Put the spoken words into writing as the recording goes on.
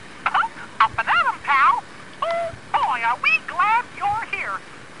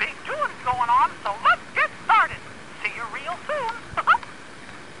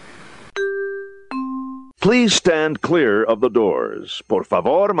Please stand clear of the doors. Por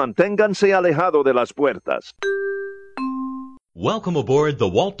favor, manténganse alejado de las puertas. Welcome aboard the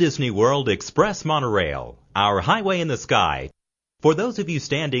Walt Disney World Express Monorail, our highway in the sky. For those of you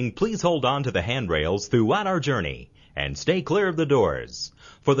standing, please hold on to the handrails throughout our journey and stay clear of the doors.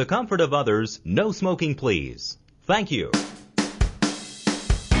 For the comfort of others, no smoking, please. Thank you.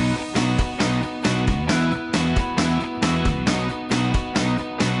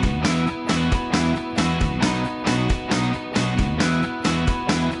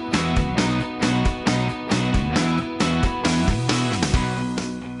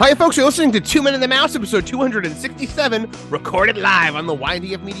 Hi, folks. You're listening to 2 Men and the Mouse, episode 267, recorded live on the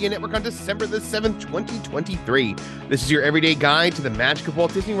YDF Media Network on December the 7th, 2023. This is your everyday guide to the magic of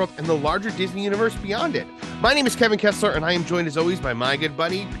Walt Disney World and the larger Disney universe beyond it. My name is Kevin Kessler, and I am joined, as always, by my good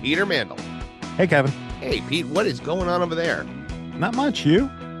buddy, Peter Mandel. Hey, Kevin. Hey, Pete. What is going on over there? Not much. You?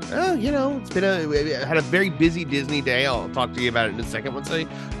 It's been had a very busy Disney day. I'll talk to you about it in a second once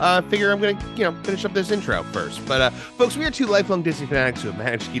I figure I'm going to, finish up this intro first. But, folks, we are two lifelong Disney fanatics who have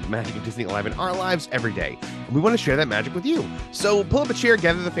managed to keep the magic of Disney alive in our lives every day. And we want to share that magic with you. So pull up a chair,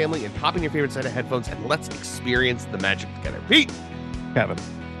 gather the family, and pop in your favorite set of headphones, and let's experience the magic together. Pete! Kevin.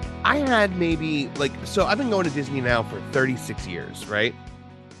 I had maybe, so I've been going to Disney now for 36 years, right?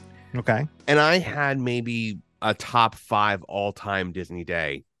 Okay. And I had maybe a top 5 all-time Disney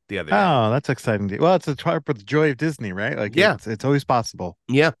day the other day. Oh, that's exciting. Well, it's a part of the joy of Disney, right? It's always possible.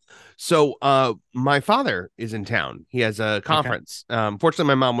 Yeah. So my father is in town. He has a conference. Okay. Fortunately,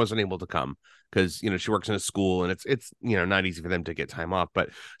 my mom wasn't able to come because, she works in a school and it's not easy for them to get time off.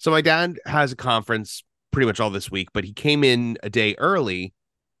 But so my dad has a conference pretty much all this week, but he came in a day early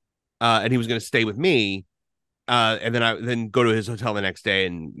and he was going to stay with me. And then go to his hotel the next day,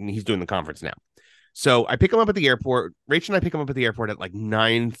 and he's doing the conference now. So I pick him up at the airport. Rachel and I pick him up at the airport at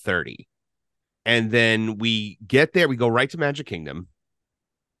 9:30. And then we get there. We go right to Magic Kingdom.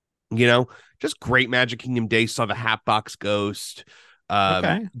 Just great Magic Kingdom day. Saw the Hatbox Ghost.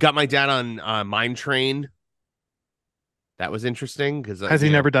 Okay. Got my dad on Mine Train. That was interesting. Has he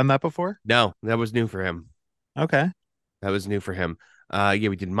never done that before? No, that was new for him. Okay. That was new for him.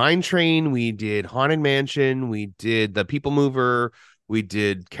 We did Mine Train. We did Haunted Mansion. We did the People Mover. We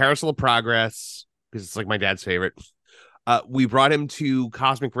did Carousel of Progress, because it's my dad's favorite. We brought him to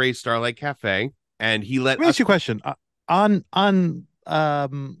Cosmic Rays Starlight Cafe, and he let me ask you a question. On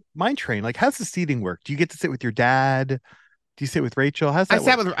Mine Train, how's the seating work? Do you get to sit with your dad? Do you sit with Rachel? How's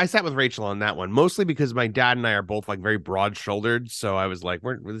that work? I sat with Rachel on that one, mostly because my dad and I are both very broad-shouldered, so I was like,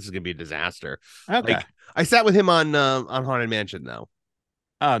 this is gonna be a disaster. Okay. I sat with him on Haunted Mansion though.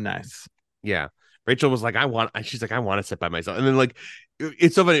 Oh, nice. Yeah. Rachel was like, she's like, I want to sit by myself. And then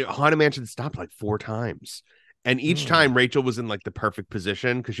it's so funny. Haunted Mansion stopped 4 times. And each time Rachel was in the perfect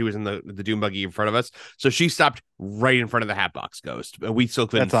position because she was in the Doom buggy in front of us. So she stopped right in front of the Hatbox Ghost. We still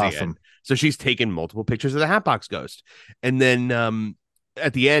couldn't see awesome. it. So she's taken multiple pictures of the Hatbox Ghost. And then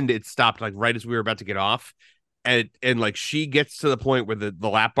at the end, it stopped right as we were about to get off. And she gets to the point where the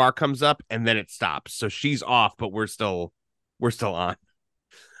lap bar comes up and then it stops. So she's off, but we're still on.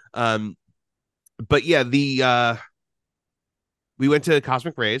 But yeah, we went to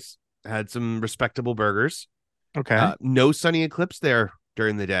Cosmic Rays, had some respectable burgers. Okay. No Sunny Eclipse there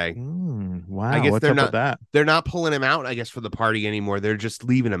during the day. Wow. I guess What's they're up not with that? They're not pulling him out, I guess, for the party anymore. They're just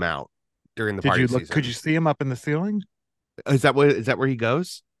leaving him out during the party season. Could you see him up in the ceiling? Is that where he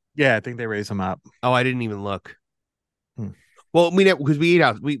goes? Yeah, I think they raise him up. Oh, I didn't even look. Well, because we ate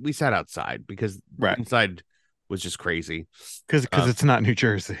out, we sat outside because inside was just crazy. Because it's not New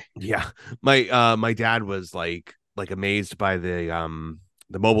Jersey. Yeah. My dad was amazed by the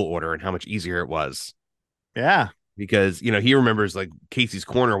mobile order and how much easier it was. Yeah. Because, he remembers Casey's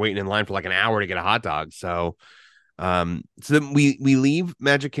Corner waiting in line for an hour to get a hot dog. So then we leave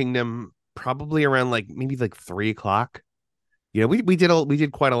Magic Kingdom probably around maybe 3:00. We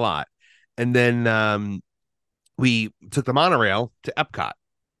did quite a lot. And then we took the monorail to Epcot.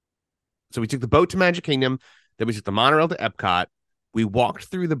 So we took the boat to Magic Kingdom, then we took the monorail to Epcot. We walked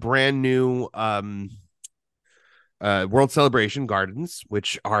through the brand new World Celebration Gardens,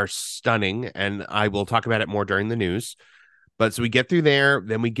 which are stunning, and I will talk about it more during the news. But so we get through there,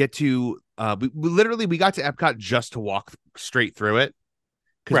 then we get to we got to Epcot just to walk straight through it.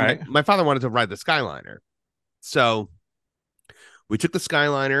 Because my father wanted to ride the Skyliner. So we took the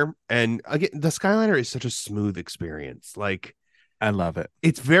Skyliner, and again, the Skyliner is such a smooth experience. I love it.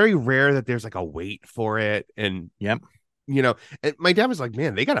 It's very rare that there's a wait for it. And yep. And my dad was like,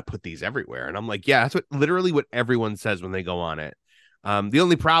 man, they got to put these everywhere. And I'm like, yeah, that's literally what everyone says when they go on it. The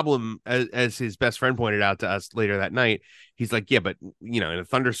only problem, as his best friend pointed out to us later that night, he's like, yeah, but in a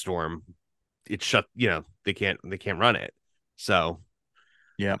thunderstorm, it shut, they can't run it. So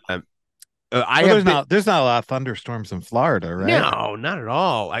yeah. There's not a lot of thunderstorms in Florida, right? No, not at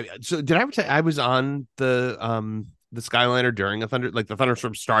all. So did I ever tell you I was on the Skyliner during the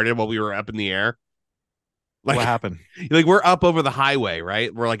thunderstorm started while we were up in the air? Like, what happened? Like, we're up over the highway,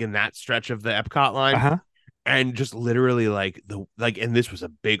 right? We're like in that stretch of the Epcot line. Uh-huh. And just literally and this was a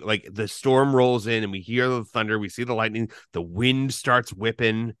big, like, the storm rolls in and we hear the thunder, we see the lightning, the wind starts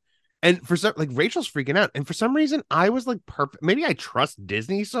whipping. And for some, like, Rachel's freaking out. And for some reason, I was like, perfect. Maybe I trust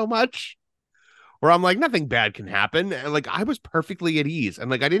Disney so much where I'm like, nothing bad can happen. And like, I was perfectly at ease. And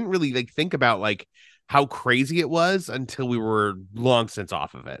like, I didn't really like think about like how crazy it was until we were long since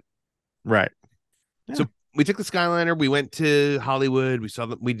off of it. Right. Yeah. So we took the Skyliner. We went to Hollywood. We saw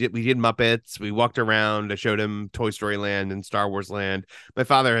that we did Muppets. We walked around. I showed him Toy Story Land and Star Wars Land. My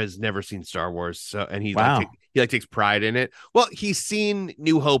father has never seen Star Wars, so and he takes pride in it. Well, he's seen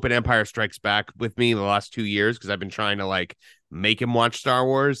New Hope and Empire Strikes Back with me the last 2 years because I've been trying to like make him watch Star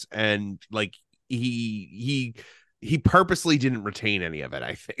Wars, and like he purposely didn't retain any of it,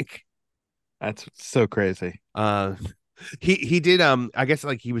 I think. That's so crazy. He did I guess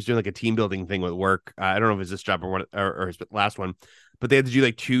like he was doing like a team building thing with work. I don't know if it's this job or his last one, but they had to do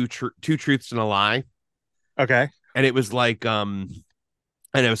like two truths and a lie. Okay. And it was like and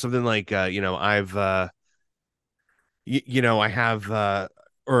it was something like I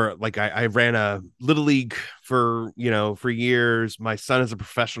ran a little league for years. My son is a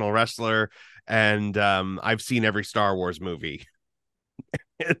professional wrestler, and I've seen every Star Wars movie.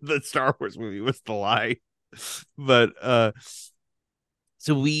 The Star Wars movie was the lie. But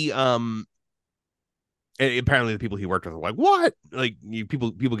so we apparently the people he worked with were like, what? Like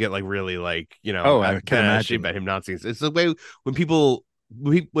people get like really like, I can imagine about him not seeing it. It's the way when people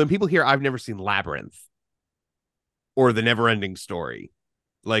hear I've never seen Labyrinth or The Never-Ending Story,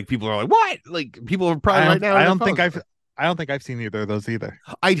 like people are like, what? Like people are probably right now. I don't think I've seen either of those either.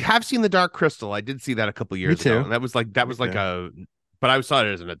 I have seen The Dark Crystal. I did see that a couple years ago, and that was but I saw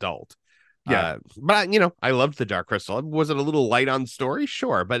it as an adult. Yeah, but I loved The Dark Crystal. Was it a little light on story?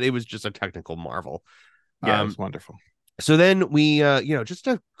 Sure, but it was just a technical marvel. Yeah, it was wonderful. So then we, just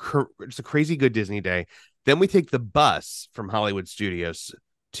a crazy good Disney day. Then we take the bus from Hollywood Studios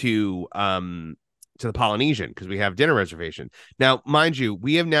to the Polynesian because we have dinner reservation. Now, mind you,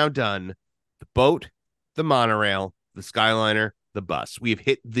 we have now done the boat, the monorail, the Skyliner, the bus. We have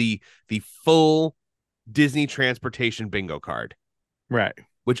hit the full Disney transportation bingo card. Right.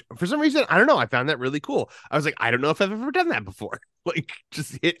 Which for some reason, I don't know, I found that really cool. I was like, I don't know if I've ever done that before. Like,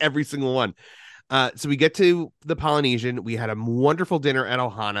 just hit every single one. So we get to the Polynesian. We had a wonderful dinner at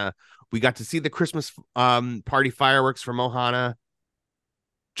Ohana. We got to see the Christmas party fireworks from Ohana.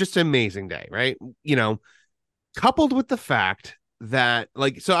 Just an amazing day, right? Coupled with the fact that,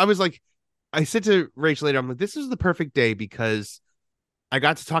 like, so I was like, I said to Rachel later, I'm like, this is the perfect day because I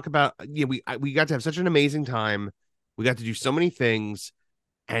got to talk about, we got to have such an amazing time. We got to do so many things.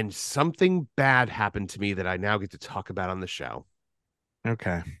 And something bad happened to me that I now get to talk about on the show.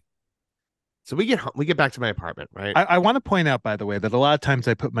 Okay. So we get back to my apartment, right? I want to point out, by the way, that a lot of times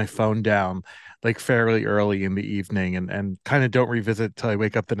I put my phone down like fairly early in the evening and kind of don't revisit till I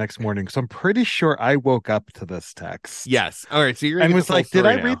wake up the next morning. So I'm pretty sure I woke up to this text. Yes. All right. So you're and was like, did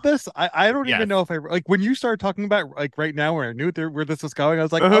I read this? I don't yes. even know if I like when you started talking about like right now where I knew where this was going. I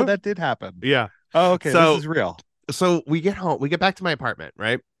was like, oh, that did happen. Yeah. Oh, okay. So, this is real. So we get home, we get back to my apartment,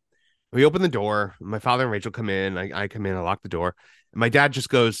 right? We open the door. My father and Rachel come in. I come in, I lock the door. And my dad just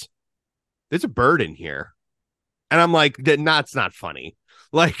goes, there's a bird in here. And I'm like, that's not funny.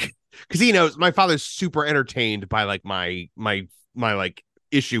 Like, because he knows my father's super entertained by like my like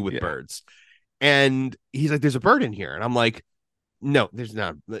issue with birds. And he's like, there's a bird in here. And I'm like, no, there's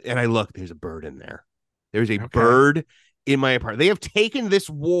not. And I look, there's a bird in there. There's a bird in my apartment. They have taken this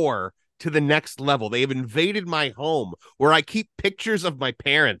war to the next level. They have invaded my home where I keep pictures of my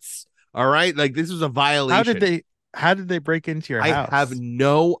parents. All right. Like, this was a violation. How did they break into your house? I have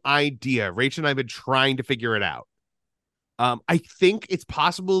no idea. Rachel and I have been trying to figure it out. I think it's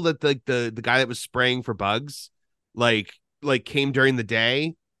possible that the guy that was spraying for bugs, like came during the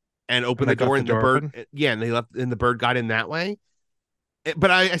day and opened the door and the bird. Open? Yeah. And they left and the bird got in that way. But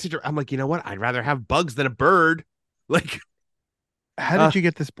I said, I'm like, you know what? I'd rather have bugs than a bird. Like, how did you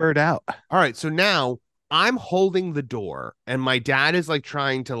get this bird out? All right. So now I'm holding the door and my dad is like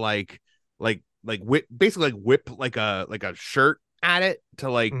trying to like whip, basically like whip like a shirt at it to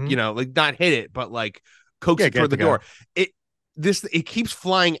like, like not hit it, but like coax it toward the door. It keeps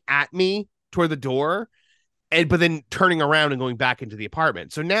flying at me toward the door but then turning around and going back into the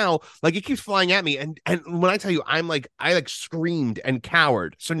apartment. So now like it keeps flying at me. And when I tell you, I like screamed and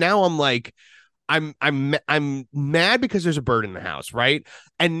cowered. So now I'm like, I'm mad because there's a bird in the house, right?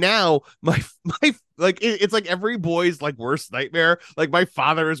 And now my like it's like every boy's like worst nightmare. Like my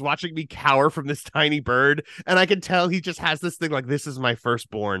father is watching me cower from this tiny bird, and I can tell he just has this thing like this is my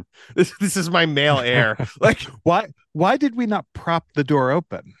firstborn. This is my male heir. Like why did we not prop the door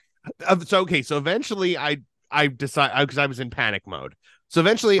open? So eventually I decide because I was in panic mode. So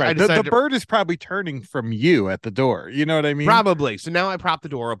eventually I Right. decided The bird is probably turning from you at the door. You know what I mean? probably. So now I prop the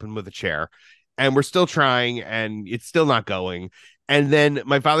door open with a chair, and we're still trying, and it's still not going. And then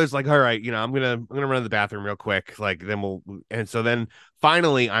my father's like, "All right, I'm gonna run to the bathroom real quick. Like then we'll." And so then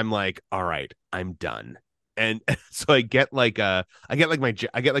finally I'm like, "All right, I'm done." And so I get like a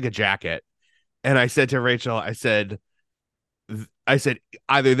jacket, and I said to Rachel, I said,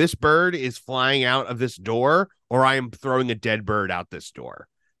 either this bird is flying out of this door or I am throwing a dead bird out this door.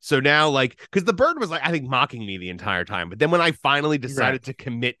 So now, like, because the bird was like, I think mocking me the entire time. But then when I finally decided to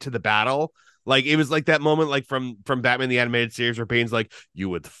commit to the battle, like it was like that moment, like from Batman the Animated Series, where Bane's like, "You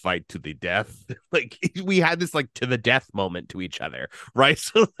would fight to the death." Like we had this like to the death moment to each other, right?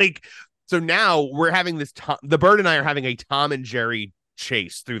 So now we're having this. The bird and I are having a Tom and Jerry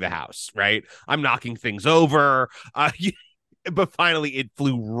chase through the house, right? I'm knocking things over. But finally it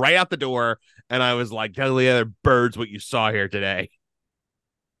flew right out the door, and I was like, tell the other birds what you saw here today.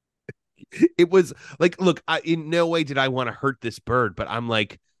 It was like, look, in no way did I want to hurt this bird, but I'm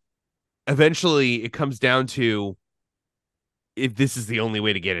like, eventually it comes down to if this is the only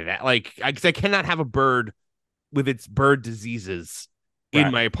way to get it at, like, because I cannot have a bird with its bird diseases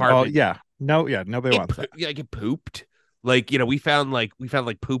in my apartment. Oh yeah, nobody wants that. Yeah, I get pooped. Like, we found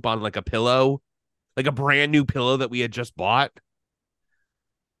poop on like a pillow, like a brand new pillow that we had just bought.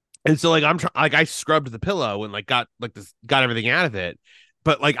 And so like I scrubbed the pillow and like got everything out of it.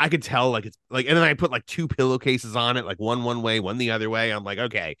 But like I could tell like it's like, and then I put like two pillowcases on it, like one way, one the other way. I'm like,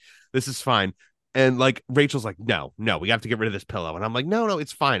 okay, this is fine. And like Rachel's like, no, we have to get rid of this pillow. And I'm like, no,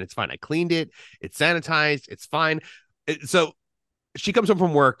 it's fine. It's fine. I cleaned it. It's sanitized. It's fine. So she comes home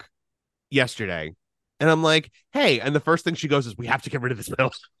from work yesterday and I'm like, hey, and the first thing she goes is, we have to get rid of this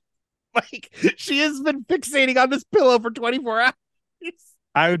pillow. Like she has been fixating on this pillow for 24 hours.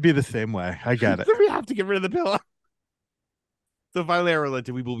 I would be the same way. I get it. So we have to get rid of the pillow. So finally I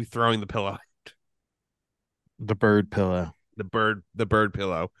relented. We will be throwing the pillow. The bird pillow. The bird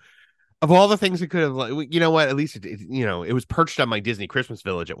pillow. Of all the things it could have, like, you know what? At least it was perched on my Disney Christmas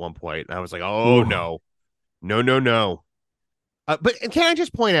village at one point. And I was like, oh, no. But can I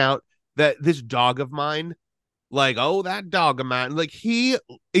just point out that this dog of mine, like, that dog of mine, like he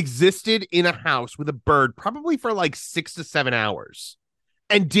existed in a house with a bird probably for like 6 to 7 hours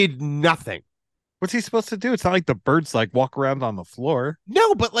and did nothing. What's he supposed to do? It's not like the birds like walk around on the floor.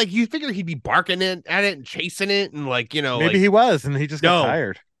 No, but like you figure he'd be barking at it and chasing it and like, Maybe like, he was and he just got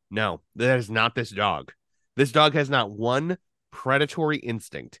tired. No, that is not this dog. This dog has not one predatory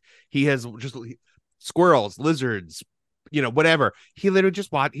instinct. He has just squirrels, lizards, whatever. He literally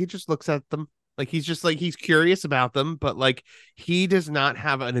he just looks at them. Like he's curious about them, but like he does not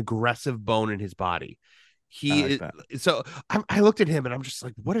have an aggressive bone in his body. So I looked at him and I'm just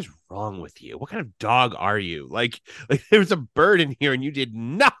like, what is wrong with you? What kind of dog are you? Like there was a bird in here and you did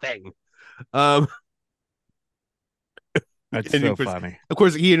nothing. That's so funny. Of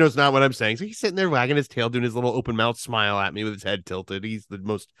course, he knows not what I'm saying. So he's sitting there wagging his tail, doing his little open mouth smile at me with his head tilted. He's the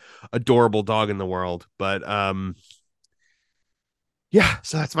most adorable dog in the world. But yeah,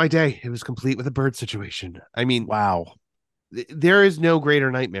 so that's my day. It was complete with a bird situation. I mean, wow. There is no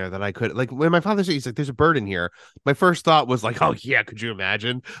greater nightmare that I could, like, when my father said, he's like, there's a bird in here. My first thought was like, oh yeah, could you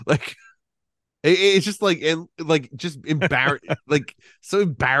imagine? Like, it's just like, and like, just embarrassed, like so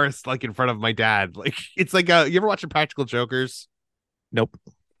embarrassed, like in front of my dad. Like, it's like, you ever watch Practical Jokers? Nope.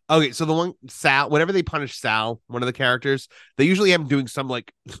 Okay, so the one Sal, whenever they punish Sal, one of the characters, they usually have him doing some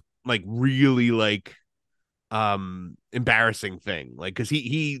like really like embarrassing thing, like because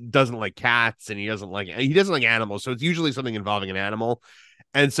he doesn't like cats and he doesn't like animals, so it's usually something involving an animal.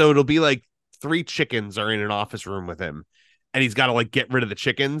 And so it'll be like 3 chickens are in an office room with him and he's got to like get rid of the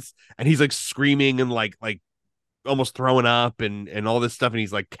chickens and he's like screaming and like almost throwing up and all this stuff, and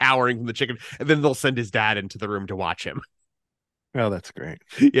he's like cowering from the chicken, and then they'll send his dad into the room to watch him. Oh, that's great.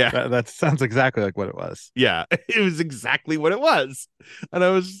 Yeah, that sounds exactly like what it was. Yeah, it was exactly what it was. And I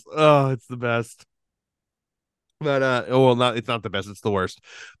was, it's the best. But it's not the best, it's the worst.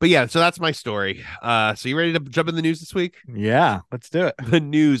 But yeah, so that's my story. So you ready to jump in the news this week? Yeah, let's do it. The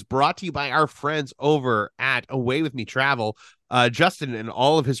news brought to you by our friends over at Away With Me Travel. Justin and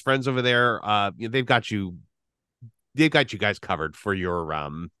all of his friends over there, they've got you guys covered for your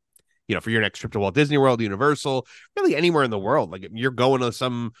for your next trip to Walt Disney World, Universal, really anywhere in the world. Like if you're going to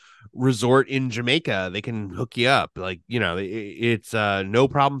some resort in Jamaica, they can hook you up. Like, it's no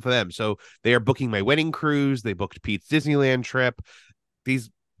problem for them. So they are booking my wedding cruise. They booked Pete's Disneyland trip.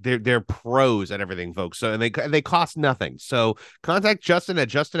 They're pros at everything, folks. So and they cost nothing. So contact Justin at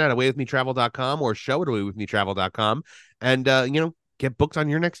justin@awaywithmetravel.com or show@awaywithmetravel.com and get booked on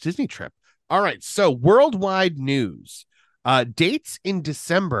your next Disney trip. All right. So worldwide news. Dates in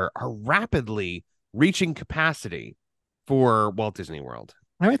December are rapidly reaching capacity for Walt Disney World.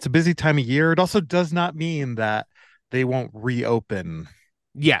 I mean, it's a busy time of year. It also does not mean that they won't reopen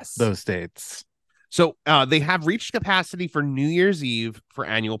those dates. So they have reached capacity for New Year's Eve for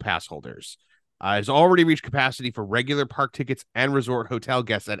annual pass holders. It's already reached capacity for regular park tickets and resort hotel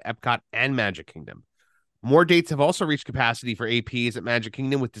guests at Epcot and Magic Kingdom. More dates have also reached capacity for APs at Magic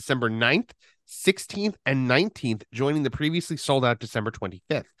Kingdom, with December 9th, 16th, and 19th joining the previously sold out December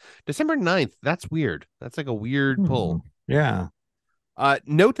 25th. December 9th, that's weird. That's like a weird pull. Yeah.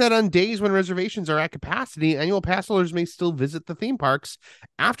 Note that on days when reservations are at capacity, annual pass holders may still visit the theme parks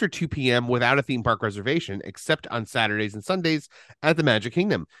after 2 p.m. without a theme park reservation, except on Saturdays and Sundays at the Magic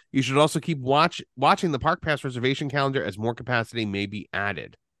Kingdom. You should also keep watching the Park Pass reservation calendar as more capacity may be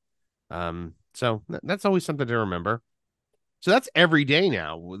added. So that's always something to remember. So that's every day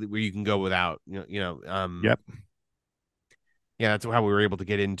now where you can go without, Yep. Yeah, that's how we were able to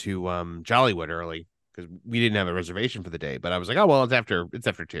get into Jollywood early, because we didn't have a reservation for the day. But I was like, oh, well, it's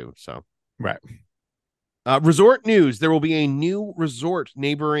after 2. So right. Resort news. There will be a new resort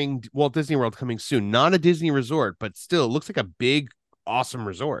neighboring Walt Disney World coming soon. Not a Disney resort, but still, it looks like a big, awesome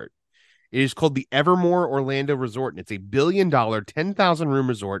resort. It is called the Evermore Orlando Resort, and it's a $1 billion, 10,000-room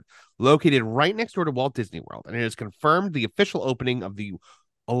resort located right next door to Walt Disney World. And it has confirmed the official opening of the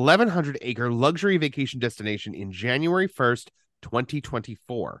 1,100-acre luxury vacation destination in January 1st,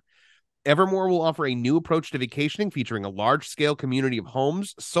 2024. Evermore will offer a new approach to vacationing, featuring a large-scale community of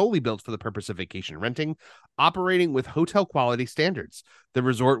homes solely built for the purpose of vacation renting, operating with hotel-quality standards. The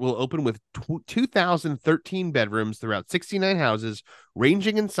resort will open with 2,013 bedrooms throughout 69 houses,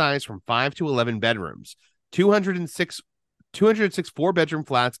 ranging in size from 5 to 11 bedrooms, 206 4-bedroom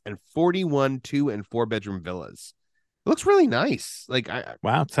flats, and 41 2- and 4-bedroom villas. It looks really nice.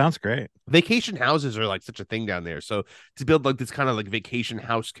 Wow, it sounds great. Vacation houses are like such a thing down there. So to build like this kind of like vacation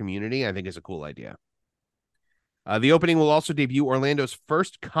house community, I think is a cool idea. The opening will also debut Orlando's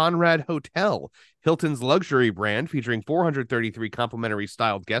first Conrad Hotel, Hilton's luxury brand, featuring 433 complimentary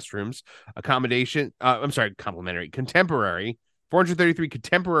styled guest rooms, contemporary 433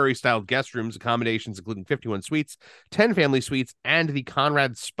 contemporary styled guest rooms, accommodations including 51 suites, 10 family suites, and the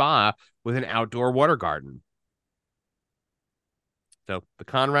Conrad Spa with an outdoor water garden. So the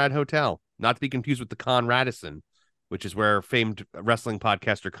Conrad Hotel, not to be confused with the Conradison, which is where famed wrestling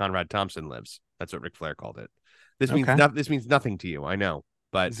podcaster Conrad Thompson lives. That's what Ric Flair called it. This means nothing to you, I know,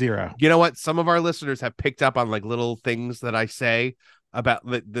 but zero. You know what? Some of our listeners have picked up on like little things that I say about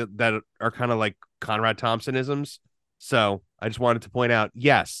that are kind of like Conrad Thompsonisms. So I just wanted to point out,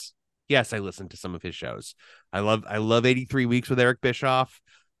 yes, I listened to some of his shows. I love 83 Weeks with Eric Bischoff.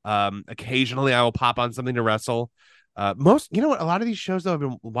 Occasionally I will pop on something to wrestle. A lot of these shows though I've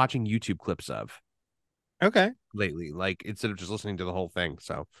been watching YouTube clips of lately, like instead of just listening to the whole thing.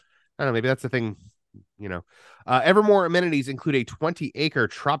 So I don't know, maybe that's the thing. Evermore amenities include a 20-acre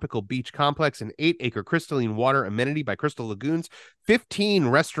tropical beach complex, an 8-acre crystalline water amenity by Crystal Lagoons, 15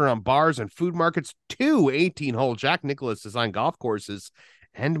 restaurant bars and food markets, 2 18-hole Jack Nicklaus designed golf courses,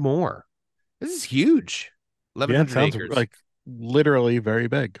 and more. This is huge. 1,100 acres. Like literally very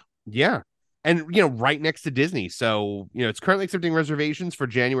big. Yeah. And, right next to Disney. So, it's currently accepting reservations for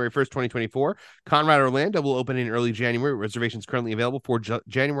January 1st, 2024. Conrad Orlando will open in early January. Reservations currently available for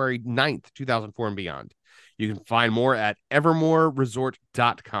January 9th, 2004 and beyond. You can find more at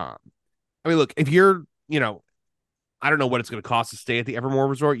evermoreresort.com. I mean, look, if you're, I don't know what it's going to cost to stay at the Evermore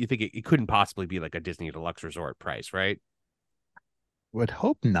Resort. You think it couldn't possibly be like a Disney Deluxe Resort price, right? Would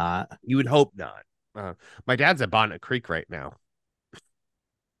hope not. You would hope not. My dad's at Bonnet Creek right now.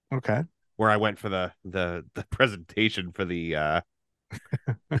 Okay. Where I went for the presentation for the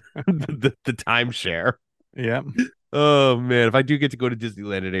the timeshare. Yeah. Oh man, if I do get to go to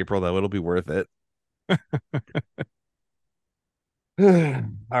Disneyland in April, though, it'll be worth it.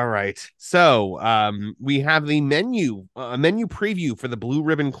 All right. So we have the menu preview for the Blue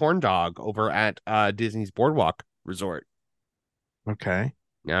Ribbon Corn Dog over at Disney's Boardwalk Resort. Okay.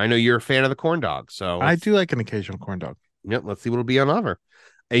 Now I know you're a fan of the corn dog, so I do like an occasional corn dog. Yep, let's see what'll be on offer.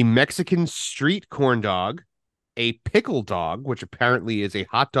 A Mexican street corn dog, a pickle dog, which apparently is a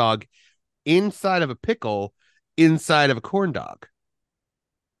hot dog inside of a pickle inside of a corn dog.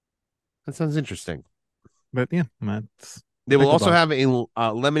 That sounds interesting. But yeah, that's They will also pickleball.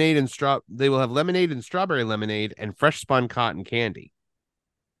 have a lemonade and They will have lemonade and strawberry lemonade and fresh spun cotton candy.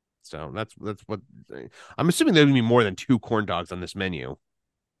 So that's what I'm assuming there's gonna be more than 2 corn dogs on this menu.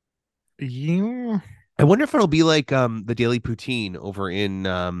 Yeah, I wonder if it'll be like the Daily Poutine over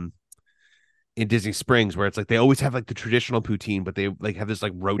in Disney Springs, where it's like they always have like the traditional poutine, but they like have this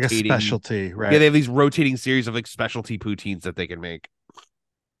like like a rotating. specialty, Yeah, right? they have these rotating series of like specialty poutines that they can make.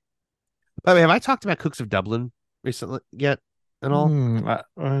 By the way, have I talked about Cooks of Dublin recently yet at all?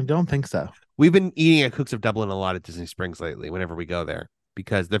 I don't think so. We've been eating at Cooks of Dublin a lot at Disney Springs lately, whenever we go there,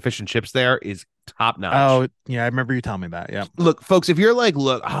 because the fish and chips there is top notch. Oh, yeah, I remember you telling me that. Yeah. Look, folks, if you're like,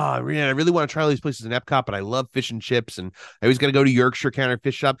 look, man, I really want to try all these places in Epcot, but I love fish and chips, and I always got to go to Yorkshire County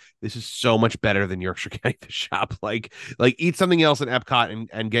Fish Shop. This is so much better than Yorkshire County Fish Shop. Like eat something else in Epcot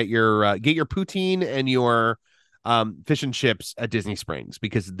and get your poutine and your fish and chips at Disney Springs,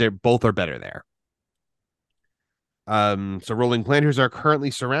 because they're both are better there. So rolling planters are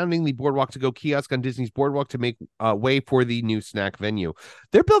currently surrounding the Boardwalk to Go kiosk on Disney's Boardwalk to make way for the new snack venue.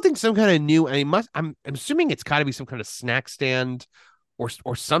 They're building some kind of new, and I'm assuming it's got to be some kind of snack stand or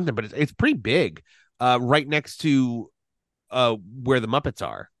something, but it's pretty big. Right next to where the Muppets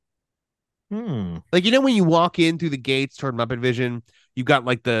are. Like, you know, when you walk in through the gates toward Muppet Vision, you've got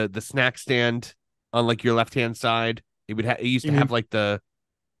like the snack stand on like your left hand side. It used to You mean have like the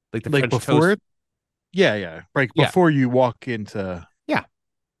like French before toast. it? Yeah, yeah. Like Yeah. before you walk into. Yeah.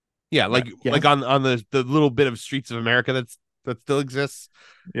 Yeah, Right. Yeah. like on the little bit of Streets of America that still exists.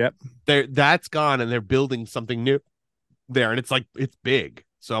 Yep. That's gone, and they're building something new there, and it's big.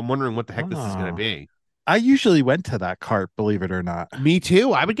 So I'm wondering what the heck this is going to Oh. be. I usually went to that cart, believe it or not. Me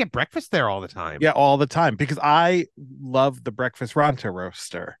too. I would get breakfast there all the time. Yeah, all the time because I love the breakfast Ronto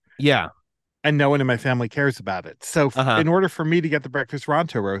roaster. Yeah. And no one in my family cares about it. So in order for me to get the breakfast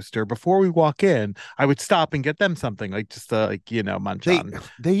Ronto roaster, before we walk in, I would stop and get them something like just to munch on.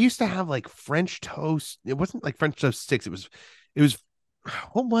 They used to have like French toast. It wasn't like French toast sticks. It was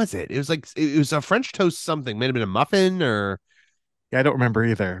what was it? It was a French toast something. Might have been a muffin or Yeah, I don't remember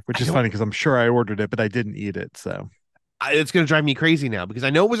either, which is funny because I'm sure I ordered it, but I didn't eat it. So it's going to drive me crazy now because I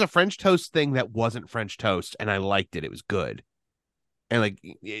know it was a French toast thing that wasn't French toast, and I liked it. It was good. And like,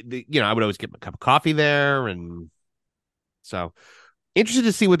 I would always get a cup of coffee there. And so interested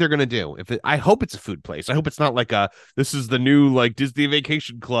to see what they're going to do. I hope it's a food place. I hope it's not like this is the new like Disney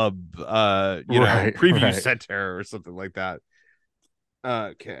Vacation Club, preview center or something like that.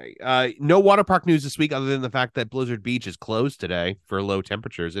 Okay. No water park news this week other than the fact that Blizzard Beach is closed today for low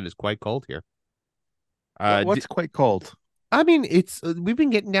temperatures. It is quite cold here. What's quite cold? I mean, we've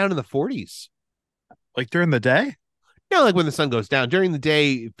been getting down in the 40s. Like during the day? No, like when the sun goes down. During the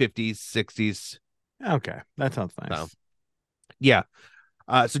day, 50s, 60s. Okay, that sounds nice. So, yeah.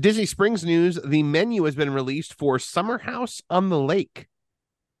 So Disney Springs news, the menu has been released for Summer House on the Lake.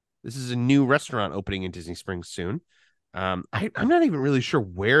 This is a new restaurant opening in Disney Springs soon. I'm not even really sure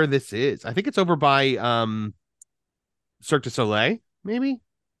where this is. I think it's over by Cirque du Soleil, maybe.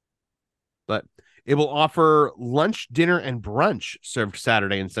 But it will offer lunch, dinner, and brunch served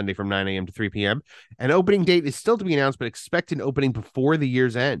Saturday and Sunday from 9 a.m. to 3 p.m. An opening date is still to be announced, but expect an opening before the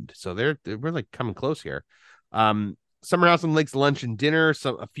year's end. So we're like coming close here. Summer House on Lake's lunch and dinner,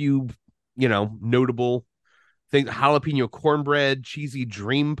 a few, notable things: jalapeno cornbread, cheesy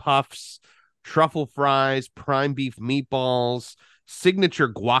dream puffs, truffle fries, prime beef meatballs, signature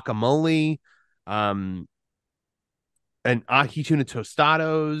guacamole, and ahi tuna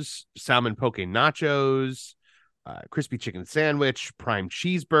tostados, salmon poke nachos, crispy chicken sandwich, prime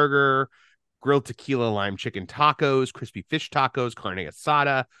cheeseburger, grilled tequila lime chicken tacos, crispy fish tacos, carne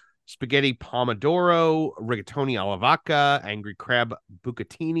asada, spaghetti pomodoro, rigatoni alla vodka, angry crab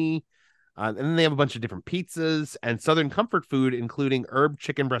bucatini. And then they have a bunch of different pizzas and Southern comfort food, including herb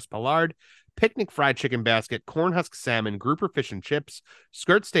chicken breast pallard, picnic fried chicken basket, corn husk salmon, grouper fish and chips,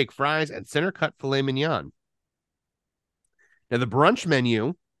 skirt steak fries, and center cut filet mignon. Now, the brunch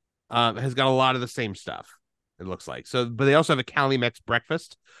menu has got a lot of the same stuff, it looks like. So, but they also have a Cali Mex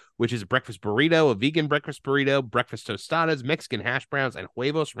breakfast, which is a breakfast burrito, a vegan breakfast burrito, breakfast tostadas, Mexican hash browns, and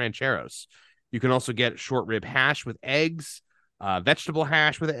huevos rancheros. You can also get short rib hash with eggs, vegetable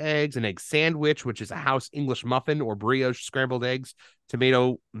hash with eggs, an egg sandwich, which is a house English muffin or brioche scrambled eggs,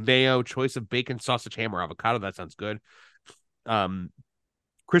 tomato, mayo, choice of bacon, sausage, ham, or avocado. That sounds good.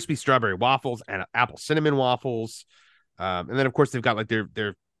 Crispy strawberry waffles and apple cinnamon waffles. And then, of course, they've got like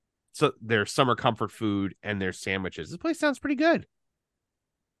their summer comfort food and their sandwiches. This place sounds pretty good.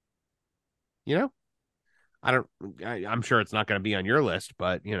 I'm sure it's not going to be on your list,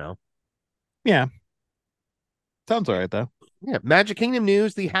 but Yeah. Sounds all right, though. Yeah, Magic Kingdom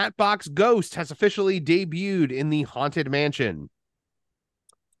news. The Hatbox Ghost has officially debuted in the Haunted Mansion.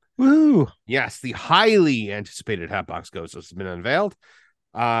 Woo! Yes, the highly anticipated Hatbox Ghost has been unveiled.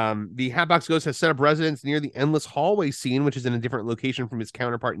 The Hatbox Ghost has set up residence near the endless hallway scene, which is in a different location from his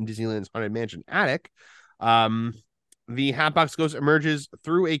counterpart in Disneyland's Haunted Mansion attic. Um, the Hatbox Ghost emerges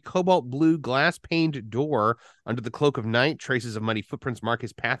through a cobalt blue glass paned door under the cloak of night. Traces of muddy footprints mark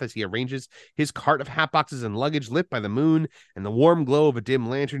his path as he arranges his cart of hatboxes and luggage lit by the moon and the warm glow of a dim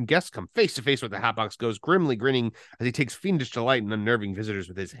lantern. Guests come face to face with the Hatbox Ghost, grimly grinning as he takes fiendish delight in unnerving visitors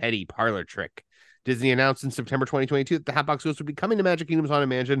with his heady parlor trick. Disney announced in September 2022 that the Hatbox Ghost would be coming to Magic Kingdom's Haunted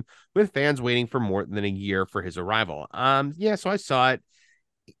Mansion, with fans waiting for more than a year for his arrival. Yeah, so I saw it.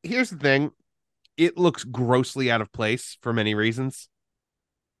 Here's the thing. It looks grossly out of place for many reasons.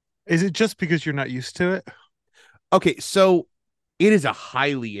 Is it just because you're not used to it? Okay, so it is a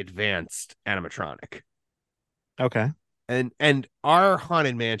highly advanced animatronic. Okay. And our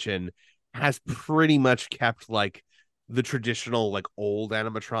Haunted Mansion has pretty much kept like the traditional like old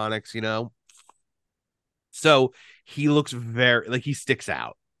animatronics, you know? So he looks very like he sticks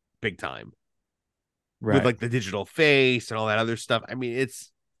out big time. Right. With like the digital face and all that other stuff. I mean, it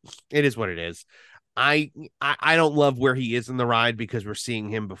is what it is. I don't love where he is in the ride because we're seeing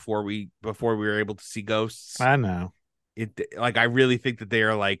him before we were able to see ghosts. I know. I really think that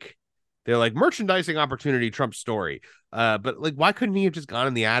they're like merchandising opportunity Trump story. But like why couldn't he have just gone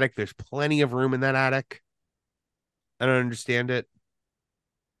in the attic? There's plenty of room in that attic. I don't understand it.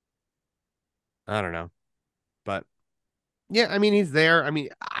 I don't know. But yeah, I mean he's there. I mean,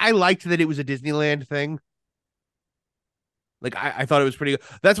 I liked that it was a Disneyland thing. Like I thought it was pretty good.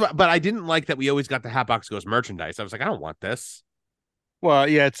 That's what, but I didn't like that we always got the Hatbox Ghost merchandise. I was like, I don't want this. Well,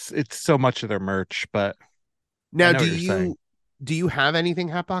 yeah, it's so much of their merch, but I Now, know what you're saying. do you have anything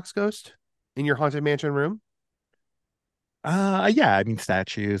Hatbox Ghost in your Haunted Mansion room? Yeah, I mean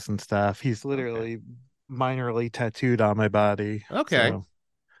statues and stuff. He's literally minorly tattooed on my body. Okay. So,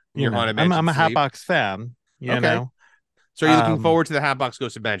 In your Haunted I'm Mansion a sleep. Hatbox fan, Okay. know. So are you looking forward to the Hatbox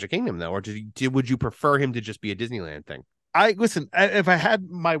Ghost of Magic Kingdom though, or would you prefer him to just be a Disneyland thing? I listen, if I had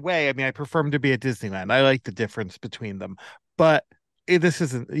my way, I mean, I prefer him to be at Disneyland. I like the difference between them. But this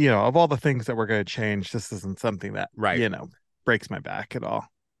isn't, of all the things that we're going to change, this isn't something that, Right. breaks my back at all.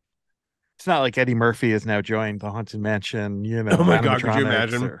 It's not like Eddie Murphy has now joined the Haunted Mansion, Oh my God, could you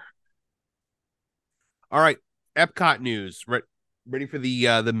imagine? Or... All right. Epcot news. Ready for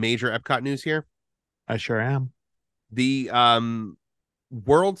the major Epcot news here? I sure am. The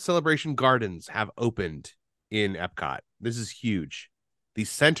World Celebration Gardens have opened in Epcot. This is huge. The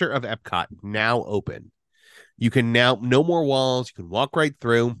center of Epcot now open. You can now, no more walls. You can walk right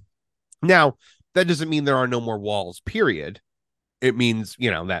through. Now, that doesn't mean there are no more walls, period. It means,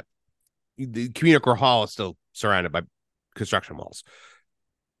 that the Communicore Hall is still surrounded by construction walls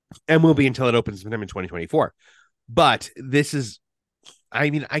and will be until it opens sometime in 2024. But this is,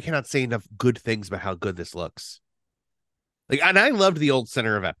 I mean, I cannot say enough good things about how good this looks. Like, and I loved the old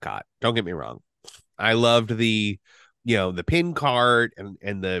center of Epcot. Don't get me wrong. I loved the pin cart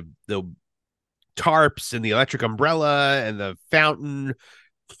and the tarps and the electric umbrella and the fountain.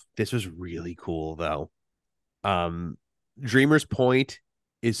 This was really cool though. Dreamer's Point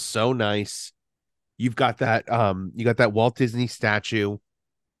is so nice. You got that Walt Disney statue.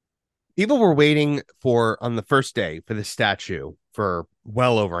 People were waiting on the first day for the statue for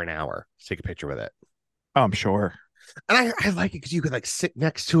well over an hour to take a picture with it. Oh, I'm sure. And I like it because you could like sit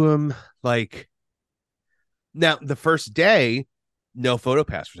next to him. Like, now the first day, no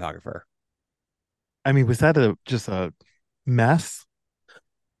PhotoPass photographer. I mean, was that just a mess?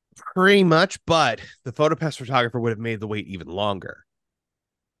 Pretty much, but the PhotoPass photographer would have made the wait even longer.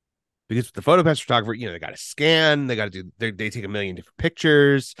 Because the PhotoPass photographer, they got to scan, they got to do, they take a million different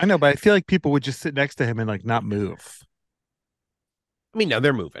pictures. I know, but I feel like people would just sit next to him and like not move. I mean, no,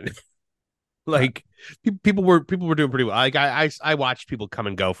 they're moving. Like people were doing pretty well. Like I watched people come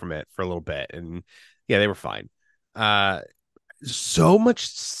and go from it for a little bit, and yeah, they were fine. So much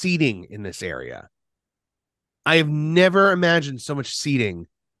seating in this area. I have never imagined so much seating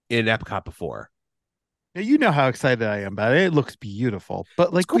in Epcot before. Now, you know how excited I am about it. It looks beautiful,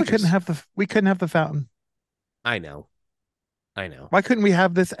 but like we couldn't have the fountain. I know. Why couldn't we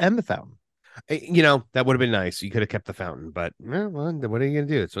have this and the fountain? That would have been nice. You could have kept the fountain, but well, what are you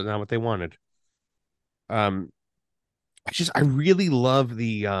gonna do? It's not what they wanted. I really love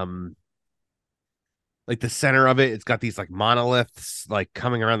the like the center of it. It's got these like monoliths like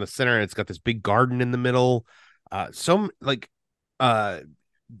coming around the center, and it's got this big garden in the middle.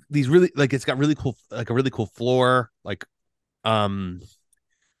 These really like it's got really cool like a really cool floor like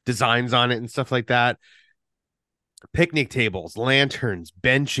designs on it and stuff like that. picnic tables, lanterns,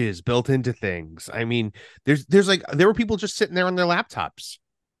 benches built into things. I mean, there were people just sitting there on their laptops.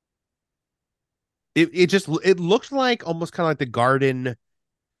 It looked like almost kind of like the garden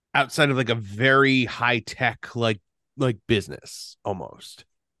outside of like a very high tech like business almost.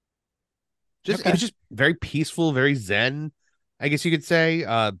 Just It was just very peaceful, very zen, I guess you could say.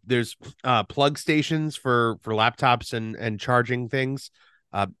 There's plug stations for laptops and charging things.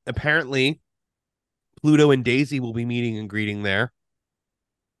 Apparently, Pluto and Daisy will be meeting and greeting there.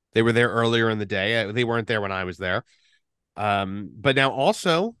 They were there earlier in the day. They weren't there when I was there. But now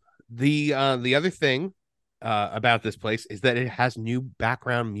also the other thing about this place is that it has new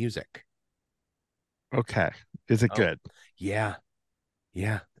background music. Okay. Is it good? Yeah.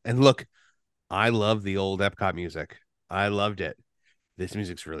 Yeah. And look, I love the old Epcot music. I loved it. This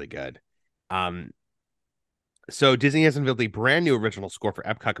music's really good. So Disney has unveiled a brand new original score for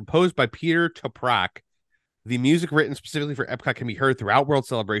Epcot composed by Peter Toprak. The music written specifically for Epcot can be heard throughout World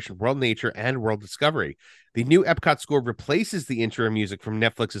Celebration, World Nature, and World Discovery. The new Epcot score replaces the intro music from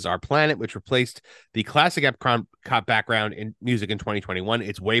Netflix's Our Planet, which replaced the classic Epcot background in music in 2021.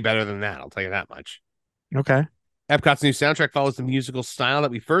 It's way better than that, I'll tell you that much. Okay. Epcot's new soundtrack follows the musical style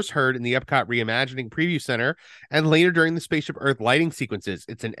that we first heard in the Epcot Reimagining Preview Center and later during the Spaceship Earth lighting sequences.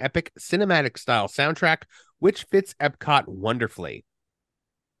 It's an epic cinematic style soundtrack, which fits Epcot wonderfully.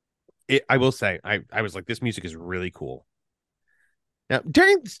 I will say, I was like, this music is really cool. Now,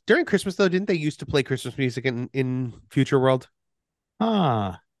 during Christmas, though, didn't they used to play Christmas music in Future World?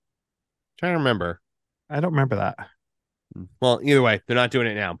 Trying to remember. I don't remember that. Well, either way, they're not doing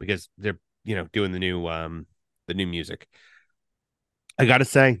it now because they're doing the new music. I gotta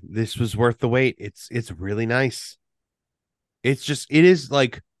say, this was worth the wait. It's really nice. It is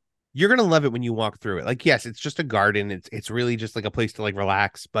like you're gonna love it when you walk through it. Like, yes, it's just a garden. It's really just like a place to like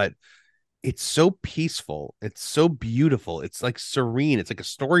relax, but it's so peaceful. It's so beautiful. It's like serene. It's like a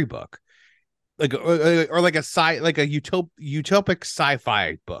storybook, like or like a utopic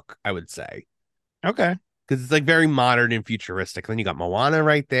sci-fi book, I would say. Okay, because it's like very modern and futuristic. Then you got Moana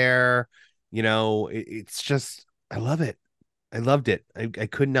right there. It's just I love it. I loved it. I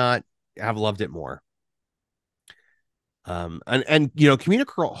could not have loved it more. And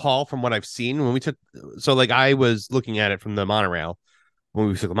Community Hall, from what I've seen, when we took, so like I was looking at it from the monorail when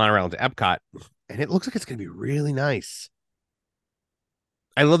we took the monorail into Epcot, and it looks like it's gonna be really nice.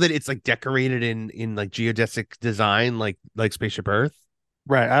 I love that it's like decorated in like geodesic design, like Spaceship Earth.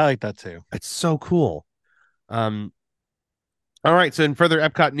 Right, I like that too. It's so cool. All right. So in further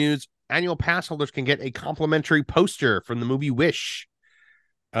Epcot news, annual pass holders can get a complimentary poster from the movie Wish.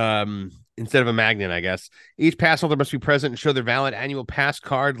 Instead of a magnet, I guess. Each pass holder must be present and show their valid annual pass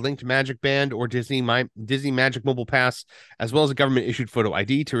card, linked Magic Band, or Disney Magic Mobile Pass, as well as a government-issued photo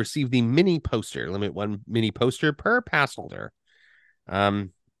ID to receive the mini poster. Limit one mini poster per pass holder.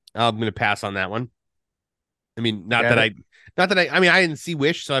 I'm going to pass on that one. I mean, not that I mean, I didn't see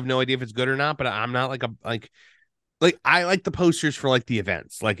Wish, so I have no idea if it's good or not, but I'm not like I like the posters for like the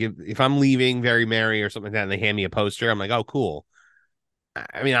events. Like if I'm leaving Very Merry or something like that and they hand me a poster, I'm like, oh, cool.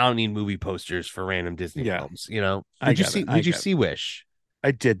 I mean, I don't need movie posters for random Disney films, Did you see Wish?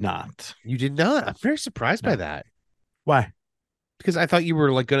 I did not. You did not? I'm very surprised by that. Why? Because I thought you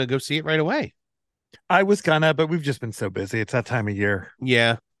were like going to go see it right away. I was gonna, but we've just been so busy. It's that time of year.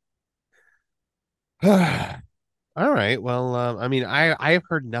 Yeah. All right. Well, I mean, I have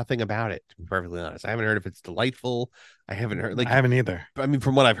heard nothing about it, to be perfectly honest. I haven't heard if it's delightful. I haven't heard I haven't either. I mean,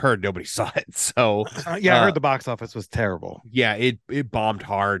 from what I've heard, nobody saw it. So yeah, I heard the box office was terrible. Yeah, it bombed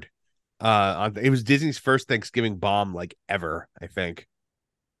hard. It was Disney's first Thanksgiving bomb like ever, I think.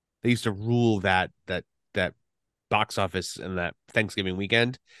 They used to rule that box office in that Thanksgiving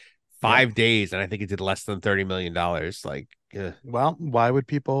weekend. 5 days, and I think it did less than $30 million. Like, well, why would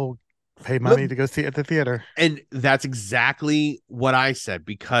people pay money to go see it at the theater? And that's exactly what I said,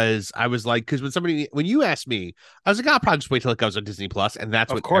 because I was like, because when you asked me, I was like, I'll probably just wait till it goes on Disney Plus, and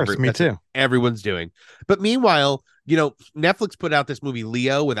that's of course, me too. Everyone's doing. But meanwhile, Netflix put out this movie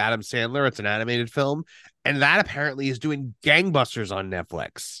Leo with Adam Sandler. It's an animated film, and that apparently is doing gangbusters on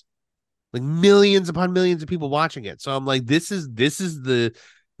Netflix, like millions upon millions of people watching it. So I'm like, this is the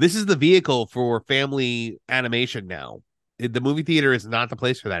vehicle for family animation now. The movie theater is not the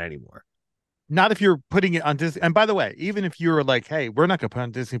place for that anymore. Not if you're putting it on Disney. And by the way, even if you were like, hey, we're not going to put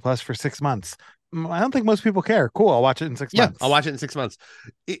on Disney Plus for 6 months, I don't think most people care. Cool, I'll watch it in 6 months. I'll watch it in 6 months.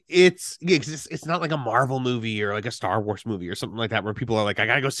 It's not like a Marvel movie or like a Star Wars movie or something like that where people are like, I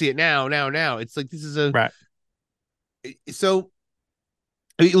got to go see it now. It's like, this is a... Right. So,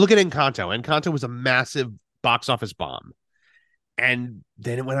 I mean, look at Encanto. Encanto was a massive box office bomb. And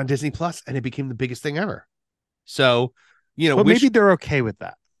then it went on Disney Plus and it became the biggest thing ever. So, but maybe they're okay with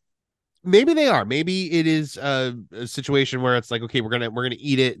that. Maybe they are. Maybe it is a situation where it's like, okay, we're gonna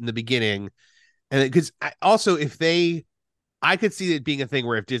eat it in the beginning, and because also I could see it being a thing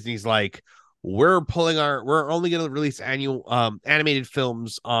where if Disney's like, we're only going to release annual animated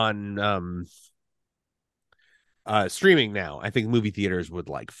films on streaming now. I think movie theaters would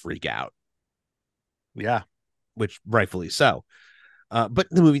like freak out. Yeah, which rightfully so. But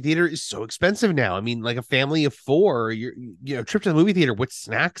the movie theater is so expensive now. I mean, like a family of four, trip to the movie theater with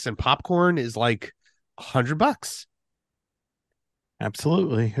snacks and popcorn is like $100.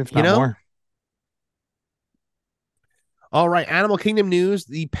 Absolutely, if not more. All right, Animal Kingdom news.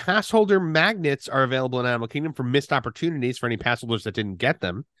 The pass holder magnets are available in Animal Kingdom for missed opportunities for any pass holders that didn't get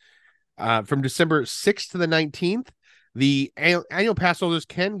them. From December 6th to the 19th, the annual pass holders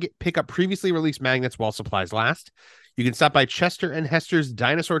can pick up previously released magnets while supplies last. You can stop by Chester and Hester's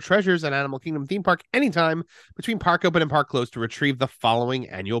Dinosaur Treasures at Animal Kingdom theme park anytime between park open and park close to retrieve the following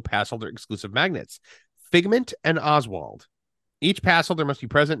annual pass holder exclusive magnets: Figment and Oswald. Each pass holder must be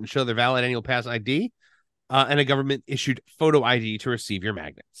present and show their valid annual pass ID. And a government-issued photo ID to receive your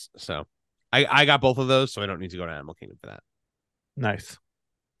magnets. So I got both of those, so I don't need to go to Animal Kingdom for that. Nice.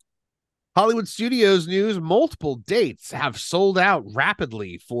 Hollywood Studios news. Multiple dates have sold out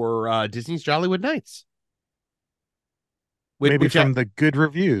rapidly for Disney's Jollywood Nights. Maybe from the good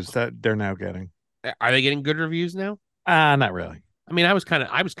reviews that they're now getting. Are they getting good reviews now? Not really. I mean, I was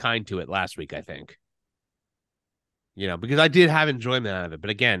kind to it last week, I think. Because I did have enjoyment out of it. But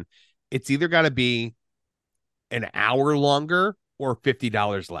again, it's either got to be an hour longer or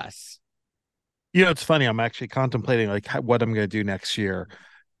 $50 less. It's funny. I'm actually contemplating like what I'm going to do next year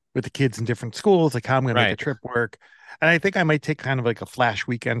with the kids in different schools, like how I'm going to make a trip work. And I think I might take kind of like a flash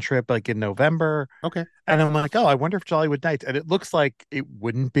weekend trip, like in November. Okay. And I'm like, oh, I wonder if Jollywood Nights, and it looks like it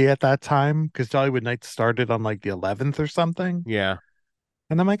wouldn't be at that time because Jollywood Nights started on like the 11th or something. Yeah.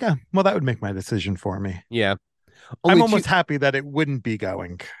 And I'm like, oh, well, that would make my decision for me. Yeah. I'm almost happy that it wouldn't be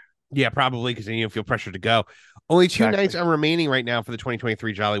going. Yeah, probably because then you feel pressure to go. Only two nights are remaining right now for the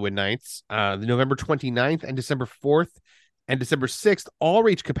 2023 Jollywood Nights. The November 29th and December 4th and December 6th all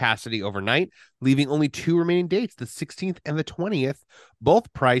reach capacity overnight, leaving only two remaining dates, the 16th and the 20th,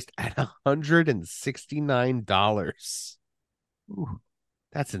 both priced at $169. Ooh,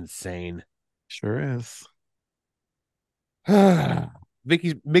 that's insane. Sure is.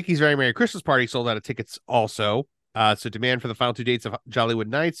 Mickey's Very Merry Christmas Party sold out of tickets also. So demand for the final two dates of Jollywood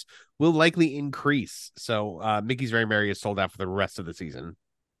Nights will likely increase. So Mickey's Very Merry is sold out for the rest of the season,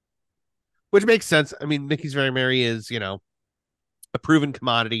 which makes sense. I mean, Mickey's Very Merry is, a proven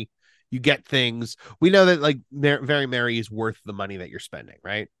commodity. You get things. We know that like Very Merry is worth the money that you're spending,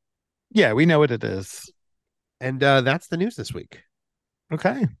 right? Yeah, we know what it is. And that's the news this week.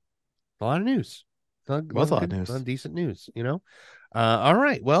 Okay. A lot of news. A lot of news. Decent news, all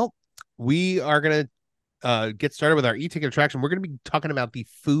right. Well, we are going to get started with our e-ticket attraction. We're going to be talking about the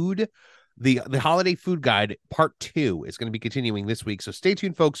food, the holiday food guide part 2 is going to be continuing this week. So stay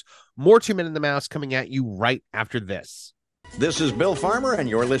tuned, folks. More 2 Men and the Mouse coming at you right after this. This is Bill Farmer, and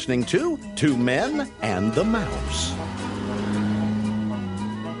you're listening to 2 Men and the Mouse.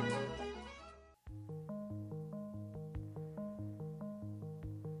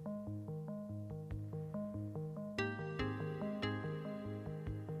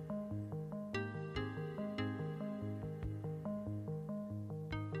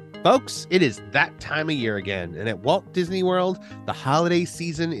 Folks, it is that time of year again, and at Walt Disney World, the holiday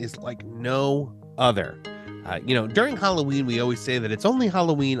season is like no other. During Halloween, we always say that it's only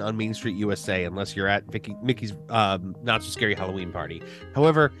Halloween on Main Street USA, unless you're at Mickey's Not So Scary Halloween Party.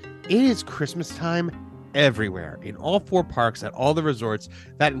 However, it is Christmas time everywhere, in all 4 parks, at all the resorts.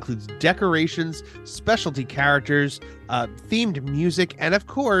 That includes decorations, specialty characters, themed music, and of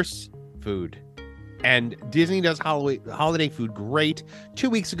course, food. And Disney does holiday food great. 2